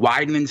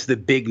 Weidman's the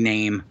big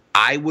name.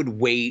 I would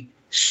wait.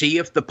 See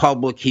if the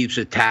public keeps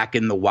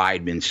attacking the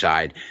Weidman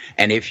side.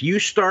 And if you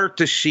start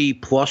to see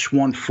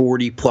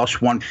 +140,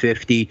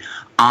 +150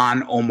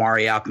 on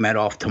Omari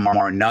Akhmedov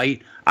tomorrow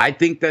night, I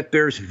think that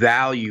there's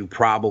value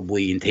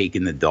probably in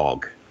taking the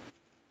dog.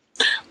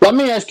 Let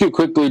me ask you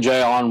quickly,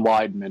 Jay, on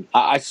Weidman.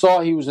 I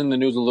saw he was in the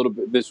news a little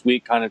bit this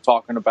week kind of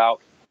talking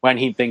about when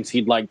he thinks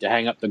he'd like to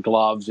hang up the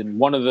gloves. And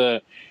one of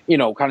the,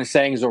 kind of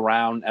sayings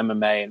around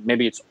MMA, and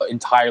maybe it's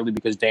entirely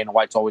because Dana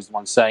White's always the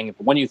one saying it,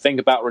 but when you think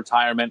about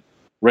retirement,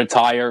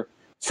 retire.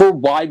 For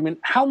Weidman,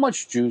 how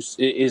much juice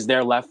is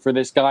there left for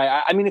this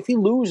guy? I mean, if he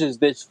loses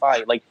this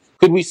fight,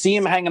 could we see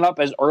him hanging up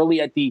as early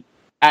at the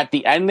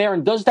end there?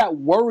 And does that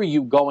worry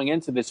you going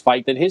into this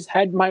fight that his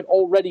head might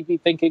already be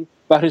thinking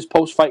about his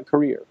post-fight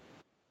career?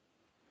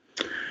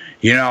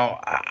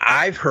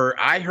 I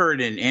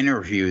heard an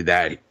interview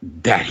that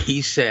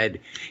he said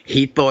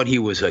he thought he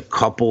was a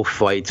couple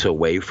fights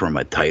away from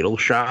a title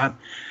shot.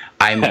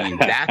 I mean,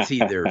 that's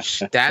either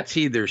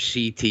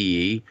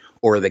CTE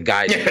or the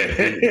guy's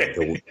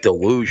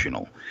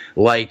delusional.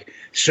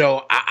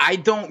 So I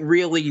don't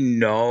really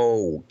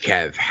know,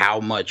 Kev, how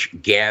much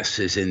gas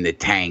is in the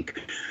tank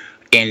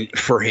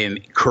for him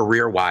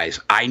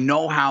career-wise. I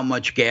know how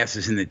much gas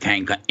is in the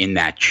tank in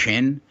that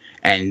chin,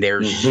 and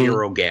there's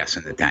zero gas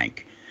in the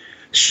tank.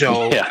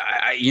 So,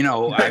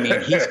 I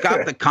mean, he's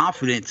got the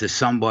confidence of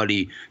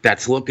somebody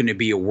that's looking to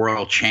be a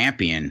world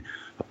champion.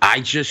 I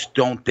just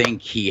don't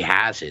think he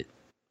has it.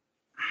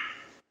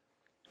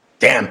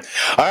 Damn.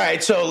 All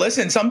right. So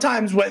listen,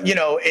 sometimes when,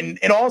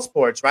 in all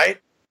sports, right,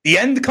 the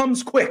end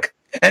comes quick.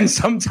 And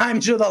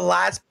sometimes you're the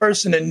last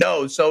person to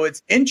know. So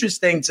it's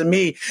interesting to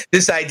me,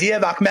 this idea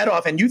of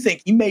Akhmedov, and you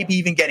think he may be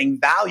even getting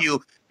value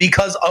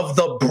because of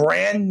the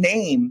brand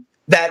name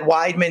that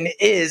Weidman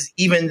is,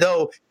 even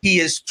though he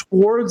is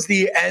towards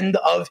the end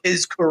of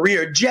his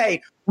career.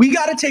 Jay, we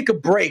got to take a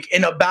break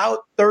in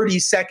about 30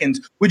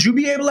 seconds. Would you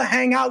be able to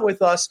hang out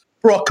with us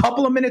for a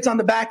couple of minutes on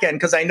the back end?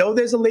 Because I know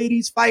there's a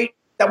ladies' fight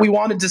that we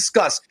want to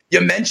discuss. You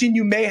mentioned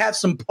you may have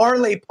some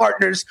parlay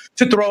partners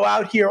to throw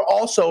out here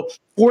also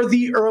for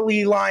the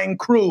early line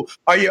crew.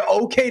 Are you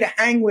okay to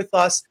hang with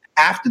us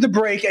after the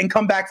break and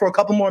come back for a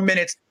couple more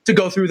minutes to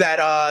go through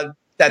that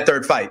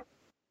third fight?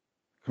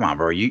 Come on,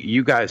 bro.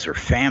 You guys are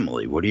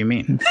family. What do you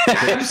mean?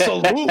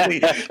 Absolutely.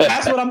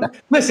 That's what I'm.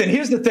 Listen,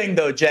 here's the thing,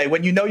 though, Jay.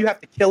 When you know you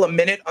have to kill a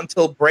minute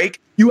until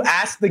break, you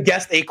ask the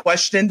guest a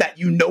question that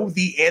you know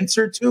the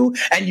answer to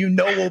and you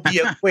know will be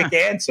a quick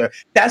answer.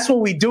 That's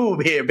what we do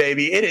here,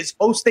 baby. It is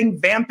Hosting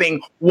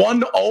Vamping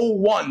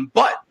 101.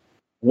 But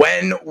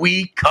when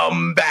we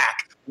come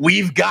back,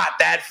 we've got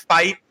that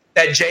fight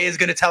that Jay is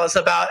going to tell us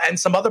about and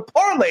some other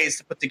parlays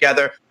to put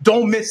together.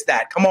 Don't miss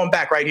that. Come on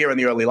back right here in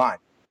the early line.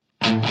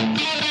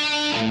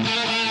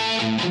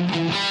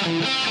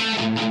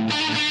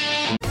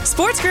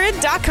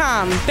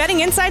 SportsGrid.com.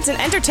 Betting insights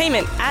and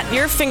entertainment at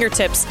your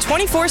fingertips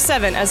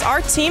 24/7 as our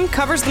team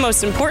covers the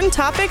most important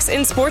topics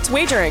in sports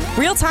wagering.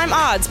 Real-time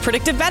odds,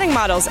 predictive betting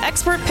models,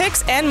 expert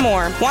picks, and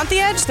more. Want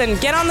the edge? Then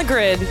get on the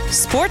grid.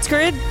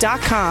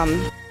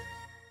 SportsGrid.com.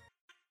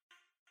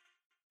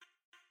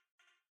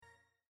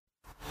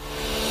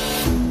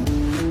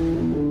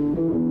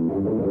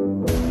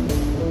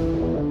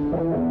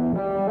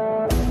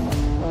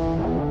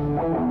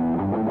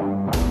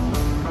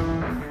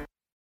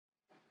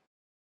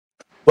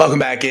 Welcome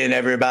back in,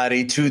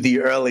 everybody, to the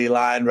early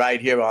line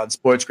right here on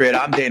Sports Grid.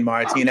 I'm Dane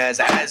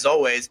Martinez. As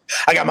always,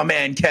 I got my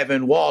man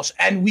Kevin Walsh,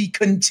 and we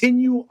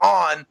continue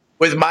on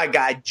with my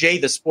guy, Jay,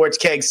 the Sports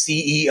Keg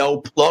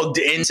CEO, plugged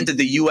into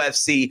the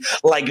UFC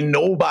like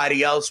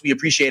nobody else. We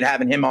appreciate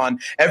having him on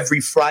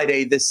every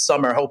Friday this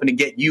summer, hoping to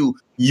get you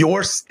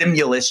your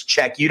stimulus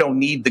check. You don't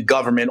need the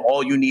government.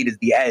 All you need is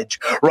the edge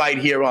right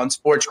here on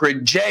Sports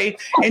Grid. Jay,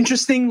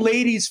 interesting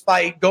ladies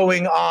fight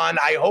going on.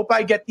 I hope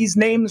I get these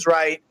names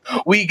right.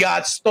 We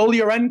got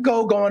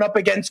Stoliarenko going up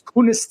against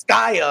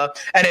Kunitskaya,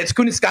 and it's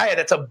Kunitskaya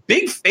that's a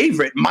big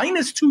favorite,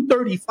 minus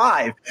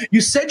 235.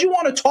 You said you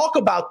want to talk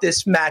about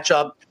this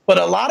matchup, but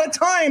a lot of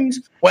times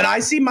when I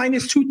see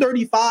minus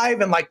 235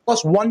 and like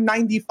plus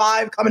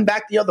 195 coming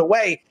back the other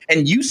way,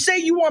 and you say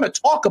you want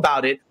to talk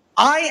about it,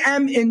 I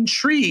am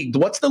intrigued.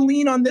 What's the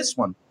lean on this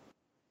one?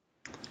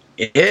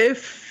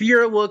 If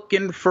you're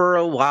looking for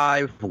a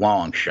live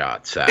long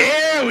shot, Sal,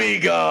 there we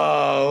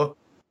go.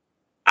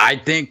 I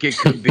think it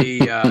could be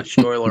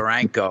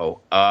Stoliarenko.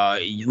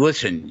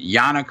 Listen,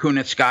 Yana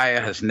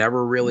Kunitskaya has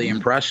never really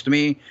impressed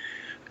me.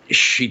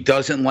 She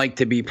doesn't like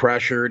to be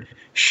pressured.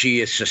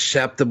 She is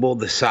susceptible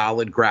to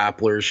solid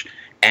grapplers.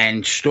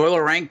 And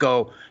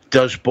Stoliarenko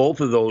does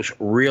both of those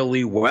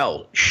really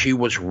well. She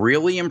was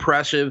really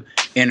impressive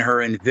in her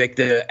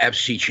Invicta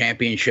FC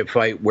Championship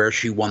fight where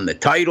she won the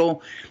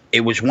title.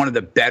 It was one of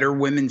the better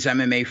women's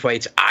MMA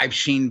fights I've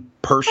seen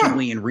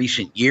personally in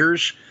recent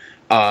years.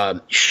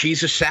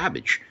 She's a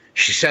savage.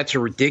 She sets a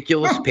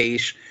ridiculous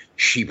pace.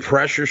 She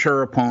pressures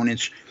her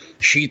opponents.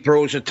 She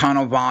throws a ton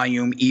of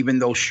volume, even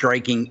though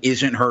striking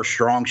isn't her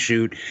strong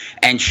suit.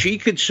 And she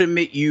could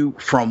submit you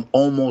from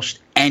almost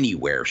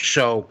anywhere.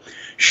 So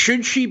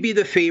should she be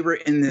the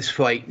favorite in this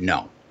fight?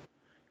 No.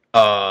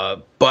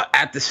 But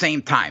at the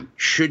same time,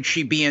 should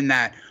she be in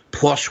that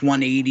plus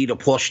 180 to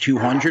plus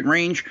 200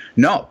 range?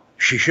 No,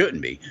 she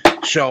shouldn't be.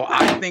 So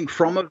I think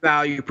from a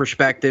value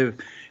perspective,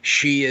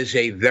 she is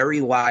a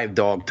very live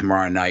dog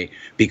tomorrow night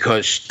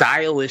because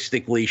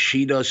stylistically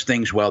she does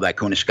things well that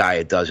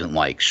Kunitskaya doesn't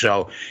like.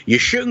 So you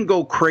shouldn't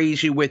go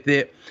crazy with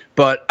it,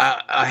 but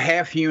a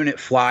half-unit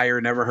flyer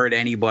never hurt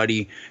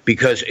anybody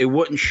because it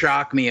wouldn't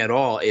shock me at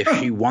all if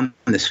she won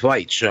this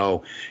fight.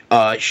 So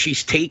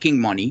she's taking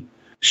money.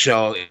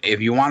 So if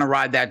you want to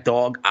ride that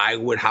dog, I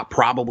would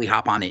probably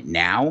hop on it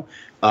now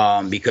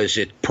because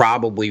it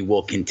probably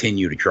will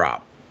continue to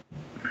drop.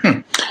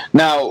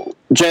 Now,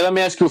 Jay, let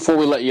me ask you before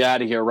we let you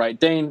out of here, right?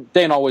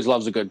 Dane always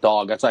loves a good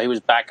dog. That's why he was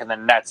back in the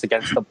nets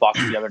against the Bucks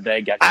the other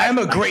day. I am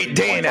a great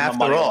Dane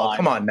after all. Line.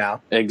 Come on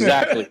now.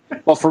 Exactly.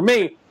 Well, for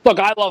me, look,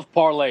 I love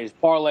parlays.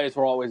 Parlays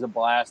were always a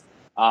blast.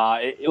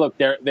 Look,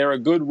 they're a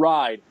good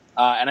ride.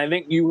 And I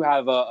think you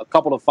have a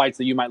couple of fights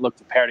that you might look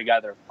to pair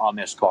together on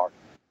this card.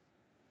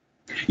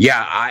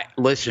 Yeah,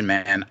 listen,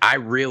 man, I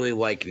really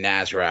like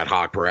Nasrat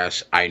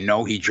Haqparast. I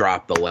know he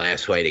dropped the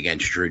last fight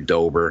against Drew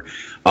Dober.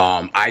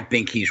 I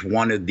think he's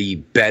one of the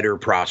better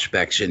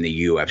prospects in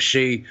the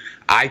UFC.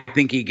 I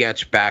think he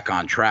gets back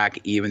on track,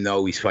 even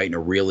though he's fighting a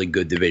really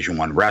good Division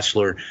I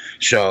wrestler.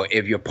 So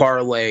if you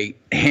parlay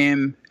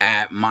him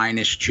at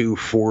minus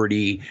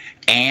 240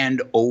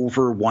 and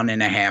over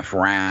 1.5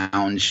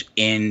 rounds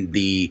in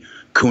the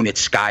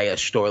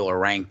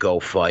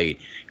Kunitskaya-Stoliarenko fight,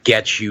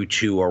 gets you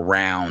to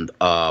around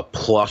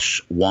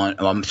minus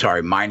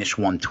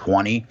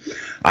 120.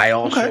 I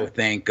also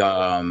think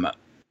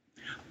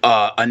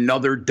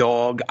another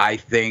dog I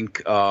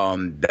think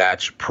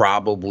that's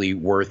probably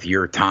worth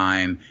your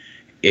time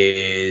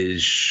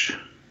is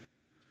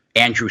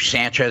Andrew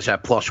Sanchez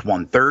at plus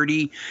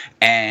 130.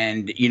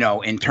 And,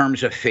 in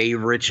terms of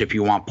favorites, if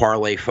you want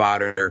parlay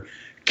fodder,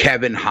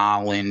 Kevin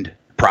Holland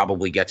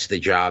probably gets the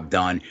job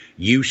done.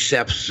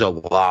 Youssef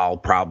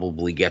Zalal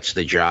probably gets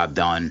the job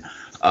done.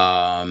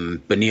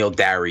 Beneil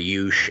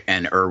Dariush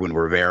and Erwin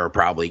Rivera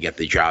probably get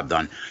the job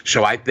done.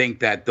 So I think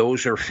that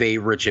those are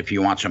favorites if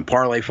you want some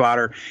parlay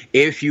fodder.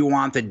 If you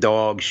want the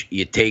dogs,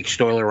 you take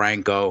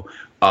Stoliarenko,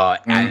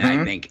 and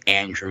I think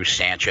Andrew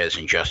Sanchez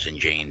and Justin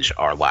James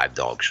are live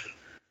dogs.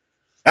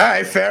 All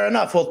right, fair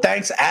enough. Well,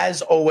 thanks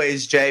as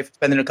always, Jay, for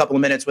spending a couple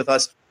of minutes with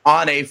us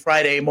on a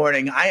Friday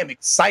morning. I am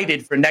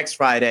excited for next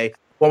Friday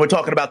when we're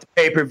talking about the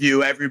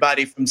pay-per-view,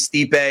 everybody from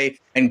Stipe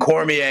and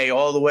Cormier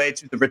all the way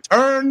to the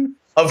return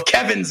of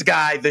Kevin's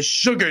guy, the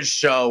Sugar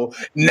Show,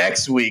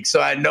 next week. So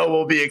I know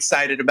we'll be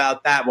excited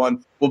about that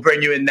one. We'll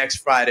bring you in next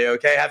Friday,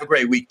 okay? Have a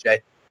great week,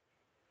 Jay.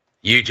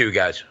 You too,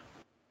 guys.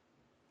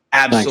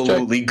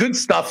 Absolutely. Thanks, good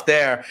stuff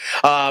there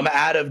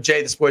out of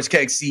Jay, the Sports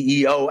Keg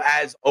CEO,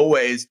 as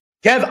always.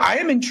 Kev, I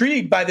am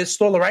intrigued by this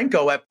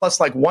Stolarenko at plus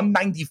like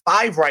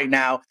 195 right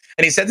now.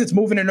 And he says it's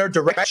moving in her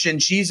direction.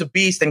 She's a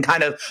beast and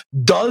kind of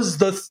does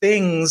the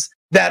things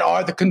that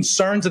are the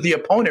concerns of the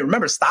opponent.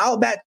 Remember, style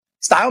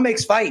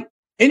makes fight.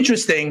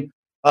 Interesting.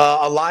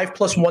 A live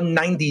plus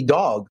 190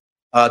 dog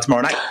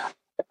tomorrow night.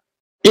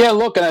 Yeah,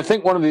 look, and I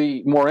think one of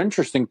the more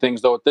interesting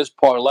things, though, at this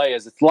parlay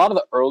is it's a lot of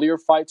the earlier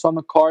fights on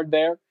the card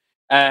there.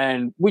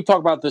 And we talk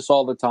about this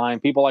all the time.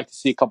 People like to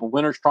see a couple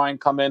winners try and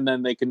come in,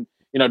 then they can,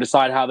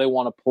 decide how they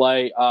want to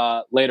play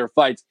later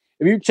fights.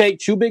 If you take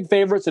two big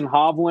favorites in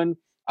Hovland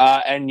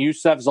and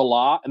Youssef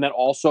Zallah, and then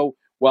also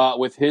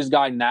with his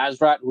guy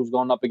Nasrat, who's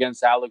going up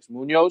against Alex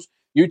Munoz,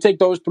 you take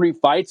those three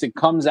fights, it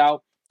comes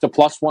out to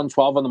plus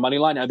 112 on the money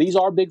line. Now, these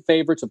are big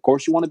favorites. Of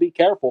course, you want to be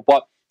careful.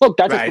 But look,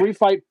 that's a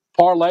three-fight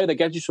parlay that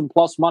gets you some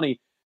plus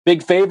money.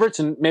 Big favorites,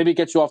 and maybe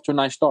gets you off to a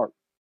nice start.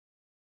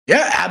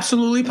 Yeah,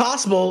 absolutely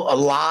possible. A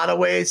lot of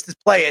ways to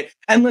play it.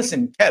 And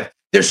listen, Kev,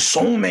 there's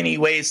so many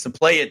ways to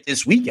play it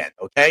this weekend,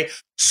 okay?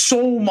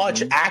 So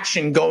much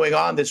action going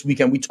on this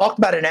weekend. We talked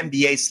about an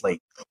NBA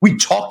slate. We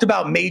talked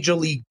about Major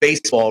League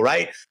Baseball,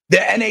 right? The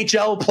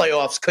NHL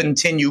playoffs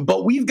continue,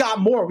 but we've got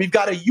more. We've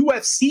got a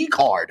UFC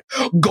card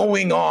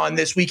going on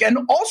this week. And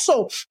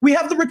also, we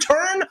have the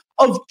return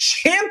of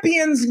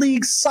Champions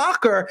League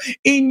soccer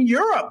in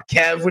Europe,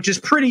 Kev, which is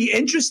pretty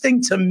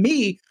interesting to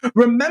me.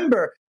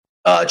 Remember,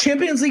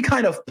 Champions League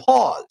kind of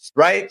paused,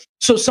 right?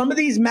 So some of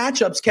these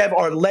matchups, Kev,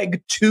 are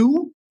leg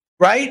 2,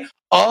 right,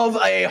 of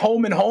a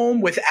home and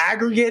home with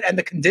aggregate, and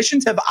the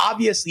conditions have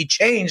obviously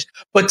changed.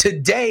 But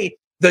today,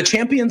 the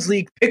Champions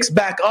League picks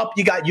back up.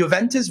 You got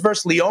Juventus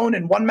versus Lyon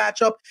in one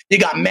matchup. You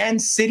got Man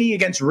City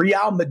against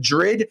Real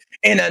Madrid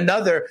in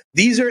another.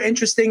 These are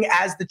interesting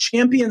as the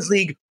Champions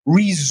League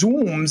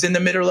resumes in the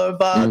middle of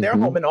their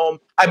home and home.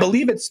 I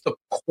believe it's the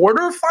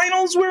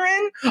quarterfinals we're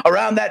in,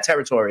 around that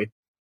territory.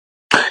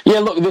 Yeah,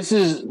 look,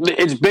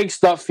 it's big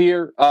stuff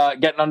here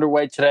getting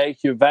underway today.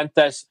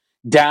 Juventus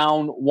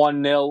down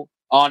 1-0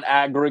 on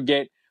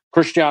aggregate.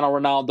 Cristiano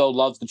Ronaldo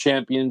loves the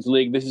Champions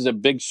League. This is a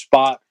big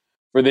spot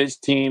for this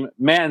team.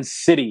 Man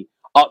City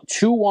up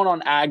 2-1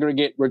 on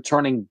aggregate,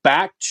 returning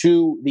back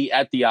to the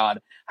Etihad,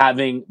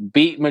 having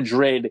beat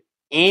Madrid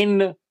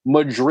in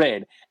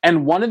Madrid.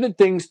 And one of the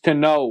things to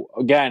know,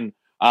 again,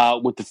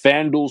 with the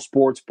FanDuel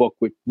Sportsbook,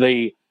 with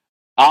the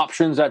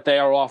options that they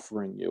are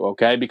offering you,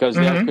 okay? Because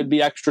there could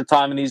be extra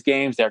time in these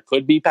games. There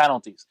could be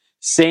penalties.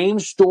 Same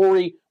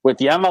story with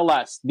the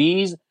MLS.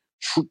 These,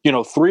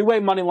 three-way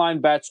money line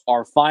bets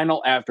are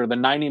final after the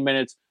 90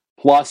 minutes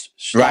plus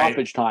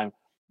stoppage time.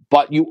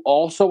 But you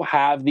also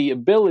have the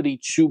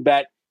ability to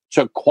bet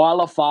to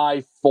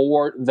qualify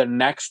for the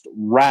next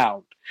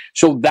round.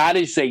 So that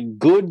is a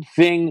good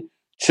thing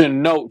to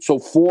note. So,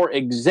 for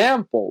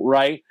example,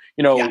 right,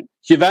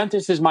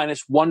 Juventus is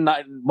minus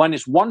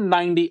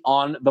 190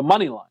 on the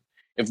money line.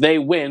 If they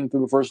win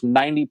through the first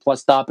 90 plus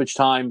stoppage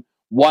time,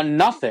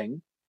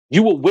 1-0,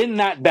 you will win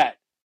that bet.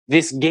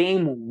 This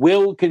game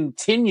will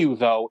continue,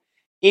 though,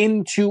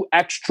 into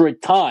extra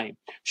time.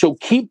 So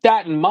keep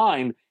that in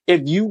mind.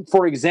 If you,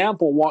 for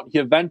example, want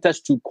Juventus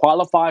to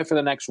qualify for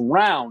the next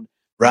round,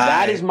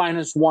 that is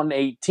minus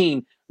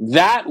 118.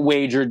 That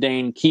wager,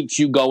 Dane, keeps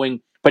you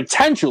going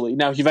potentially.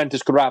 Now,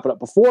 Juventus could wrap it up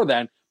before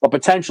then, but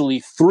potentially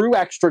through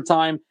extra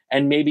time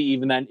and maybe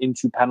even then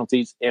into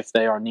penalties if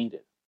they are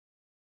needed.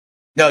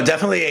 No,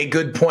 definitely a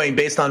good point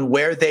based on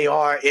where they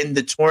are in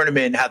the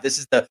tournament, how this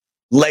is the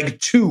leg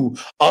 2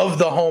 of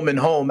the home and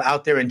home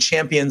out there in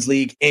Champions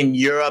League in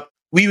Europe.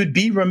 We would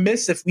be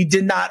remiss if we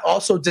did not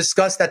also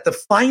discuss that the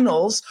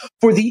finals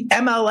for the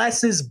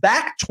MLS's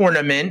back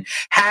tournament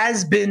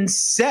has been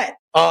set.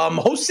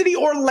 Host city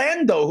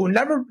Orlando, who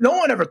no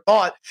one ever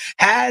thought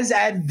has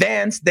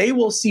advanced. They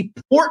will see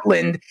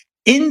Portland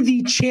in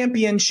the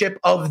championship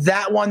of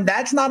that one.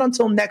 That's not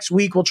until next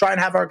week. We'll try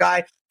and have our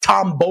guy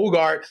Tom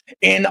Bogart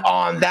in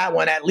on that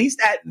one. At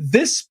least at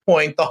this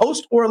point, the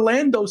host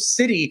Orlando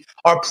City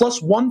are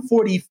plus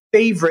 140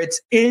 favorites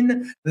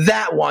in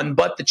that one,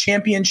 but the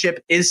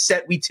championship is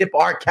set. We tip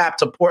our cap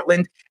to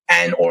Portland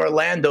and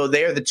Orlando.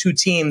 They are the two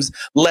teams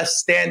left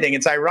standing.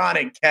 It's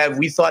ironic, Kev.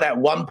 We thought at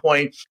one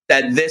point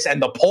that this,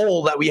 and the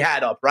poll that we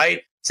had up,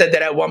 right, said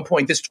that at one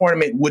point this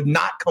tournament would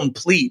not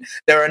complete.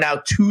 There are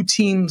now two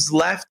teams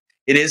left.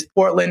 It is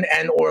Portland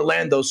and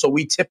Orlando, so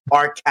we tip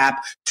our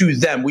cap to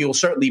them. We will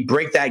certainly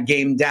break that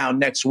game down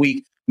next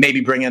week, maybe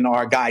bring in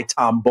our guy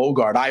Tom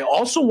Bogart. I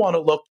also want to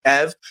look,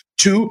 Kev,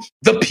 to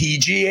the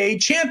PGA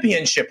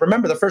Championship.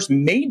 Remember, the first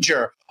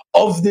major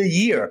of the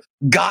year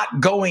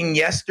got going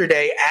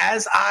yesterday.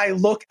 As I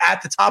look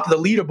at the top of the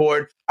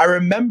leaderboard, I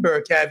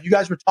remember, Kev, you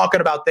guys were talking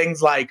about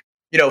things like,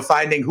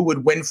 finding who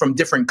would win from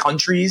different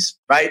countries,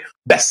 right?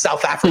 Best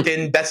South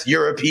African, best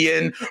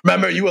European.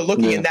 Remember, you were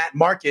looking in that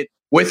market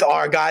with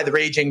our guy, the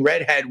Raging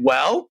Redhead.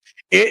 Well,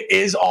 it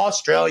is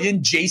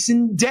Australian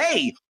Jason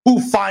Day who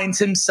finds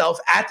himself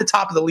at the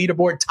top of the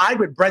leaderboard, tied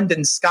with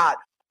Brendan Scott.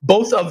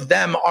 Both of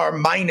them are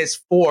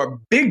 -4.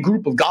 Big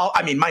group of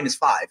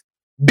 -5.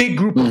 Big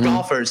group of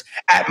golfers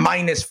at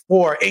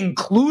 -4,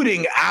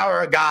 including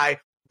our guy,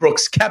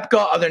 Brooks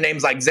Koepka, other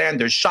names like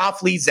Xander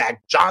Schauffele,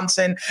 Zach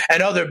Johnson,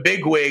 and other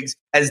bigwigs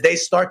as they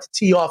start to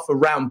tee off for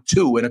round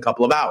 2 in a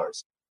couple of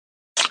hours.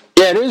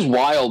 Yeah, it is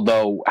wild,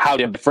 though, how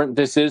different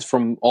this is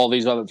from all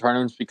these other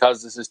tournaments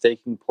because this is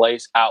taking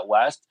place out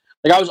west.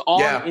 Like, I was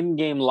on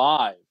in-game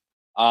live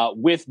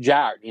with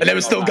Jared. And there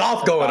was still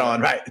golf going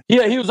on, right?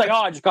 Yeah, he was like,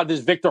 I just got this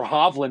Victor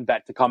Hovland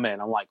bet to come in.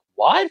 I'm like,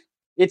 what?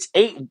 It's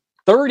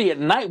 8:30 at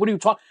night. What are you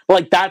talking?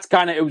 Like, that's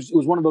kind of, it was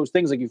one of those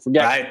things, like, you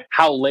forget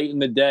how late in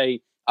the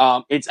day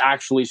it's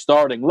actually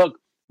starting. Look,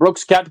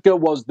 Brooks Koepka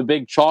was the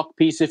big chalk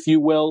piece, if you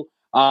will.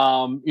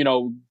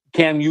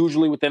 Cam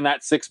usually within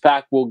that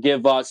 6-pack will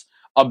give us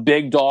a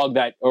big dog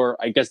that, or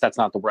I guess that's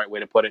not the right way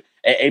to put it,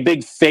 a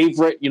big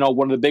favorite,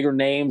 one of the bigger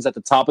names at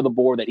the top of the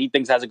board that he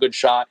thinks has a good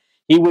shot.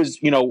 He was,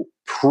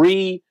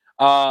 pre,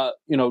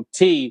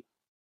 T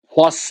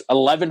plus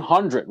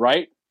 1,100,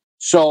 right?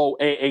 So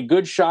a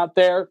good shot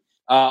there.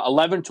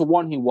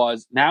 11-1 he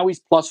was. Now he's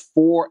plus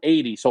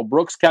 480. So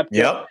Brooks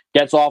Koepka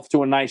gets off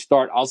to a nice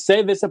start. I'll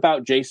say this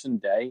about Jason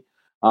Day.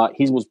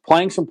 He was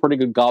playing some pretty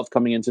good golf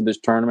coming into this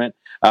tournament,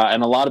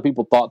 and a lot of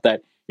people thought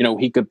that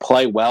he could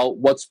play well.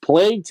 What's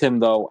plagued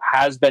him, though,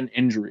 has been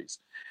injuries.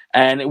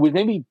 And it was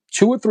maybe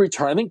 2 or 3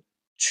 I think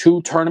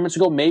 2 tournaments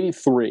ago, maybe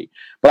 3.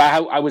 But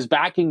I was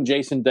backing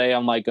Jason Day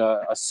on like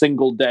a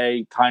single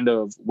day kind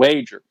of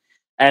wager.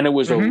 And it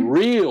was a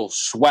real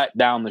sweat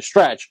down the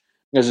stretch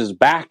because his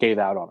back gave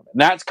out on him. And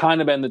that's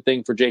kind of been the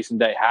thing for Jason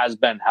Day, has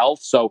been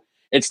health. So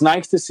it's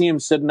nice to see him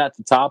sitting at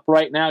the top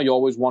right now. You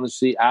always want to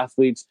see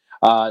athletes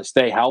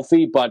stay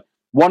healthy. But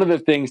one of the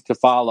things to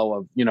follow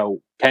of,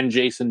 can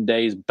Jason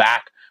Day's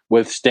back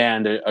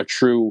withstand a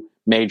true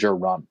major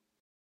run?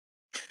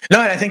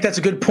 No, and I think that's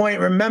a good point.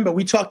 Remember,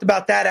 we talked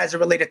about that as it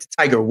related to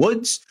Tiger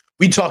Woods.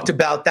 We talked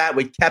about that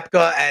with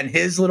Koepka and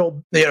his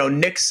little,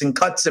 nicks and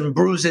cuts and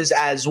bruises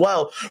as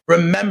well.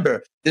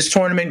 Remember, this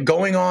tournament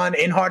going on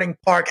in Harding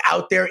Park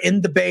out there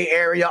in the Bay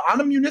Area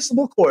on a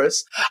municipal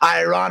course,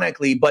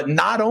 ironically, but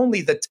not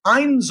only the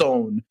time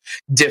zone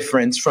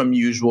difference from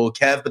usual,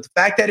 Kev, but the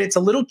fact that it's a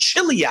little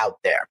chilly out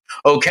there.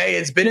 Okay,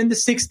 it's been in the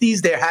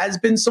 60s. There has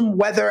been some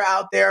weather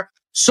out there.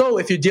 So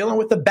if you're dealing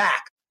with the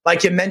back,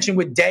 like you mentioned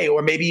with Day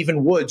or maybe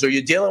even Woods, or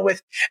you're dealing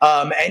with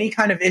any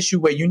kind of issue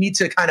where you need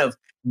to kind of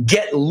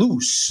get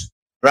loose,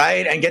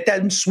 right, and get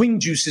that swing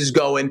juices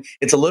going,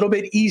 it's a little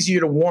bit easier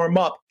to warm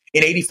up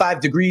in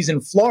 85 degrees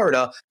in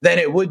Florida than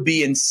it would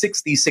be in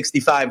 60,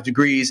 65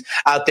 degrees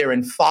out there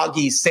in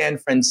foggy San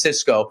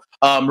Francisco.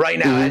 Right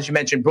now, as you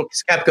mentioned,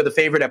 Brooks Koepka, the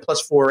favorite at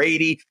plus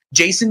 480.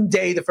 Jason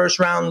Day, the first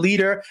round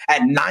leader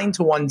at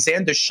 9-1.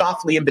 Xander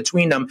Schauffele in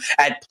between them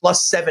at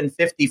plus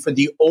 750 for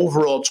the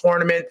overall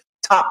tournament.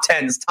 Top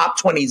 10s, top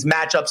 20s,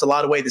 matchups, a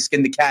lot of way to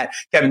skin the cat.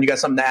 Kevin, you got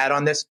something to add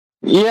on this?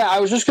 Yeah, I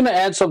was just going to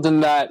add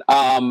something that,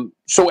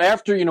 so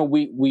after,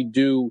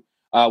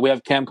 we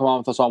have Cam come on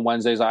with us on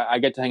Wednesdays. I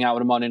get to hang out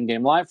with him on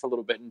In-Game Live for a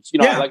little bit. And,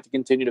 I like to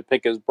continue to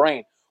pick his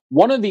brain.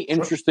 One of the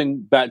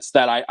interesting bets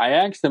that I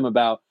asked him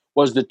about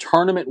was the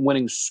tournament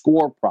winning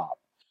score prop.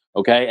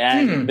 Okay.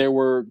 And there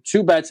were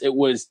 2 bets. It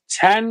was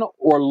 10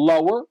 or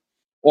lower,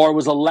 or it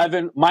was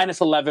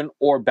minus 11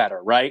 or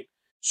better. Right.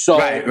 So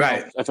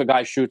if a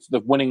guy shoots, the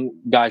winning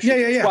guy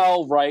shoots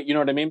 12, right? You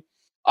know what I mean?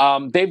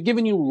 They've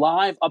given you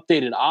live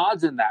updated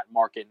odds in that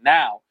market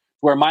now,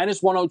 where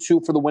minus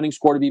 102 for the winning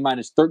score to be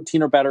minus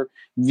 13 or better.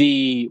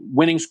 The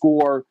winning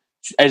score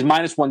is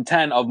minus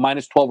 110 of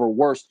minus 12 or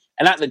worse.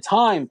 And at the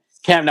time,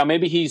 Cam, now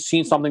maybe he's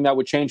seen something that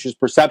would change his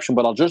perception,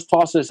 but I'll just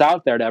toss this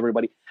out there to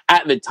everybody.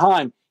 At the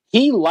time,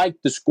 he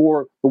liked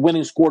the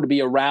winning score to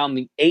be around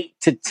the 8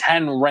 to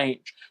 10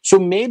 range. So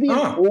maybe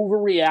an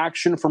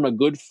overreaction from a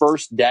good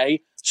first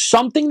day.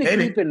 Something to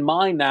keep in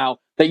mind now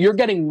that you're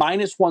getting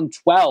minus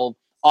 112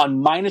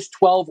 on minus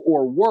 12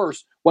 or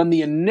worse when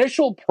the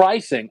initial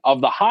pricing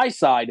of the high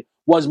side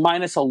was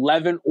minus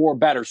 11 or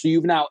better. So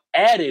you've now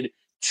added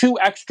 2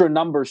 extra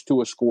numbers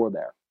to a score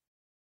there.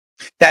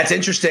 That's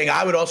interesting.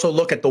 I would also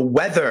look at the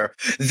weather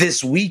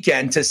this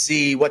weekend to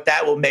see what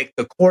that will make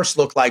the course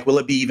look like. Will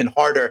it be even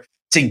harder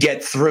to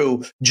get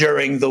through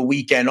during the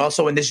weekend?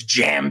 Also, in this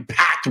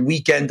jam-packed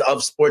weekend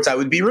of sports, I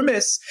would be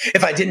remiss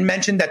if I didn't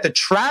mention that the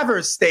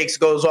Travers Stakes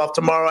goes off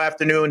tomorrow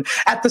afternoon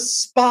at the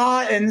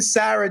Spa in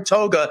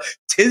Saratoga.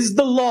 'Tis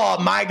the law,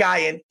 my guy,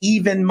 an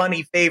even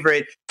money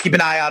favorite. Keep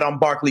an eye out on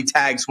Barkley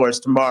Tag's horse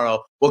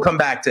tomorrow. We'll come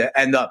back to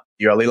end up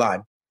the early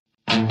line.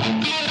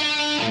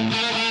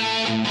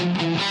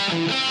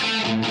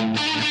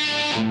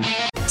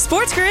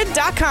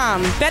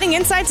 SportsGrid.com. Betting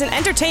insights and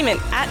entertainment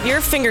at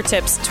your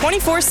fingertips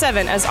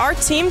 24/7 as our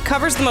team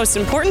covers the most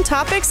important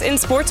topics in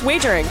sports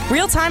wagering.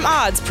 Real-time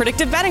odds,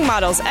 predictive betting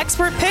models,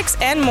 expert picks,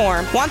 and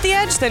more. Want the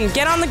edge? Then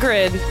get on the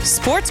grid.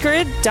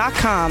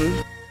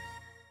 SportsGrid.com.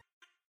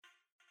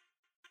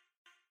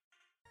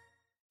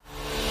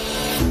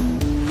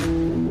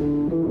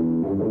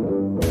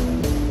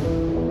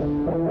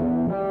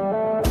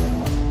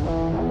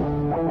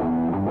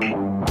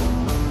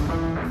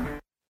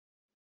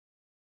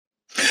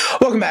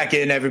 Welcome back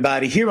in,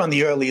 everybody, here on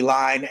the early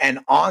line and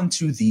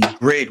onto the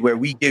grid where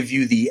we give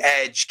you the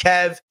edge.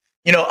 Kev,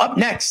 up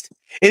next,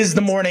 is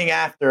the morning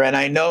after. And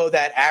I know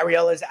that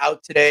Ariel is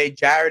out today.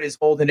 Jared is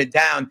holding it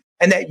down,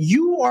 and that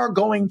you are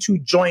going to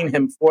join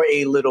him for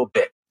a little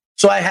bit.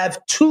 So I have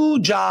 2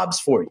 jobs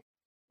for you.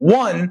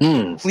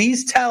 One,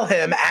 please tell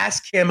him,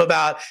 ask him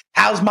about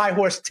how's my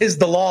horse Tiz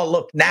the Law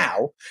look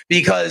now?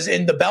 Because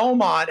in the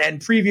Belmont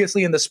and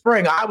previously in the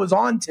spring, I was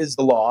on Tiz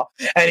the Law,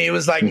 and he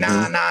was like,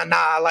 nah,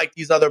 I like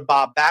these other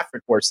Bob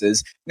Baffert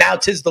horses. Now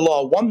Tiz the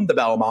Law won the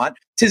Belmont.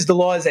 Tiz the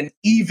Law is an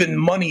even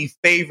money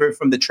favorite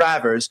from the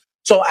Travers.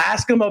 So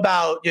ask him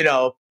about,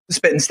 the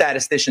Spittin'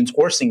 Statistician's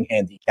horsing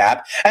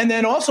handicap. And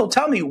then also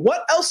tell me,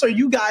 what else are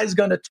you guys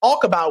going to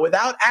talk about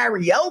without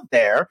Ariel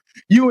there?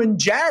 You and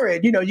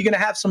Jared, you're going to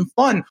have some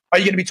fun. Are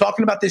you going to be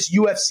talking about this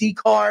UFC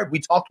card? We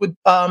talked with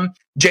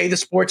Jay the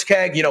Sports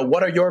Keg.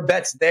 What are your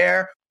bets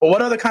there? Or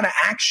what other kind of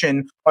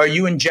action are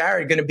you and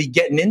Jared going to be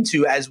getting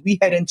into as we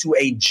head into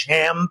a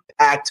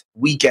jam-packed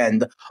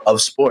weekend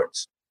of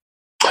sports?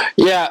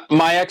 Yeah,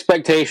 my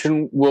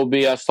expectation will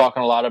be us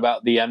talking a lot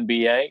about the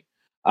NBA.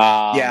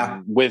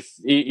 With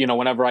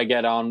whenever I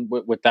get on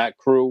with that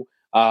crew,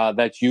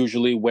 that's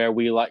usually where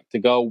we like to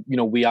go.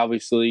 We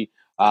obviously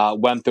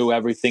went through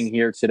everything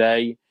here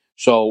today,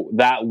 so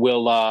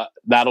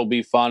that'll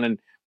be fun. And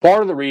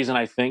part of the reason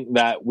I think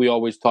that we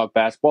always talk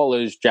basketball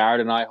is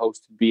Jared and I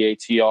hosted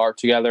BATR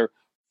together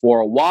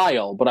for a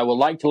while, but I would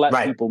like to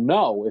let people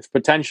know if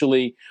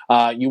potentially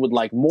you would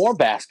like more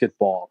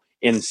basketball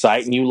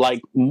insight and you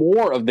like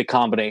more of the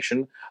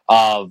combination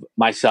of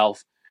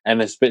myself and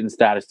the Spittin'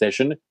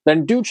 Statistician,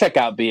 then do check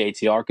out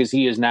BATR, because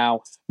he is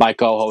now my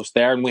co-host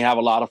there, and we have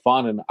a lot of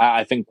fun. And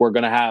I think we're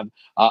going to have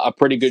a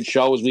pretty good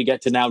show as we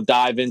get to now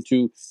dive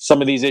into some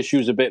of these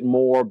issues a bit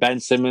more. Ben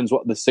Simmons,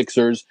 what the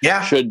Sixers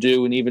should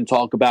do, and even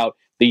talk about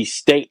the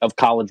state of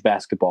college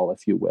basketball,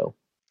 if you will.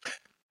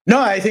 No,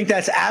 I think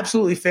that's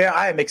absolutely fair.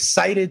 I am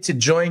excited to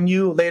join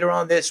you later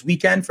on this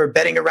weekend for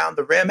betting around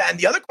the rim. And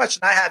the other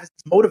question I have is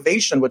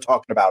motivation we're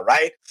talking about,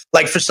 right?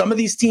 Like for some of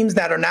these teams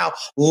that are now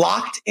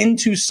locked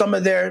into some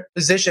of their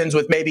positions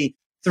with maybe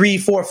 3,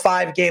 4,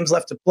 5 games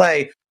left to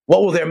play,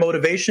 what will their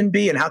motivation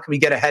be and how can we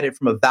get ahead of it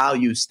from a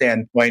value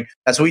standpoint?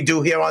 That's what we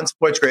do here on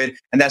Sports Grid,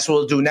 and that's what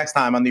we'll do next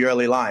time on the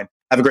early line.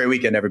 Have a great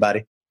weekend,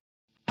 everybody.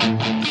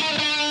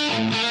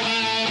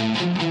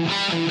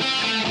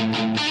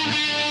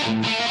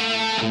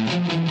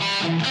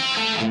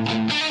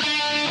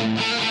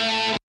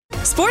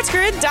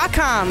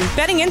 SportsGrid.com.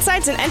 Betting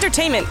insights and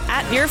entertainment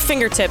at your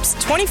fingertips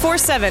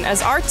 24/7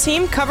 as our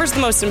team covers the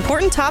most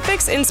important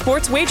topics in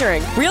sports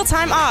wagering.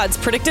 Real-time odds,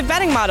 predictive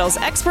betting models,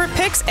 expert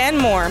picks, and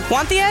more.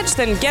 Want the edge?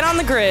 Then get on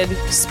the grid.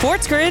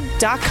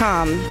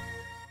 SportsGrid.com.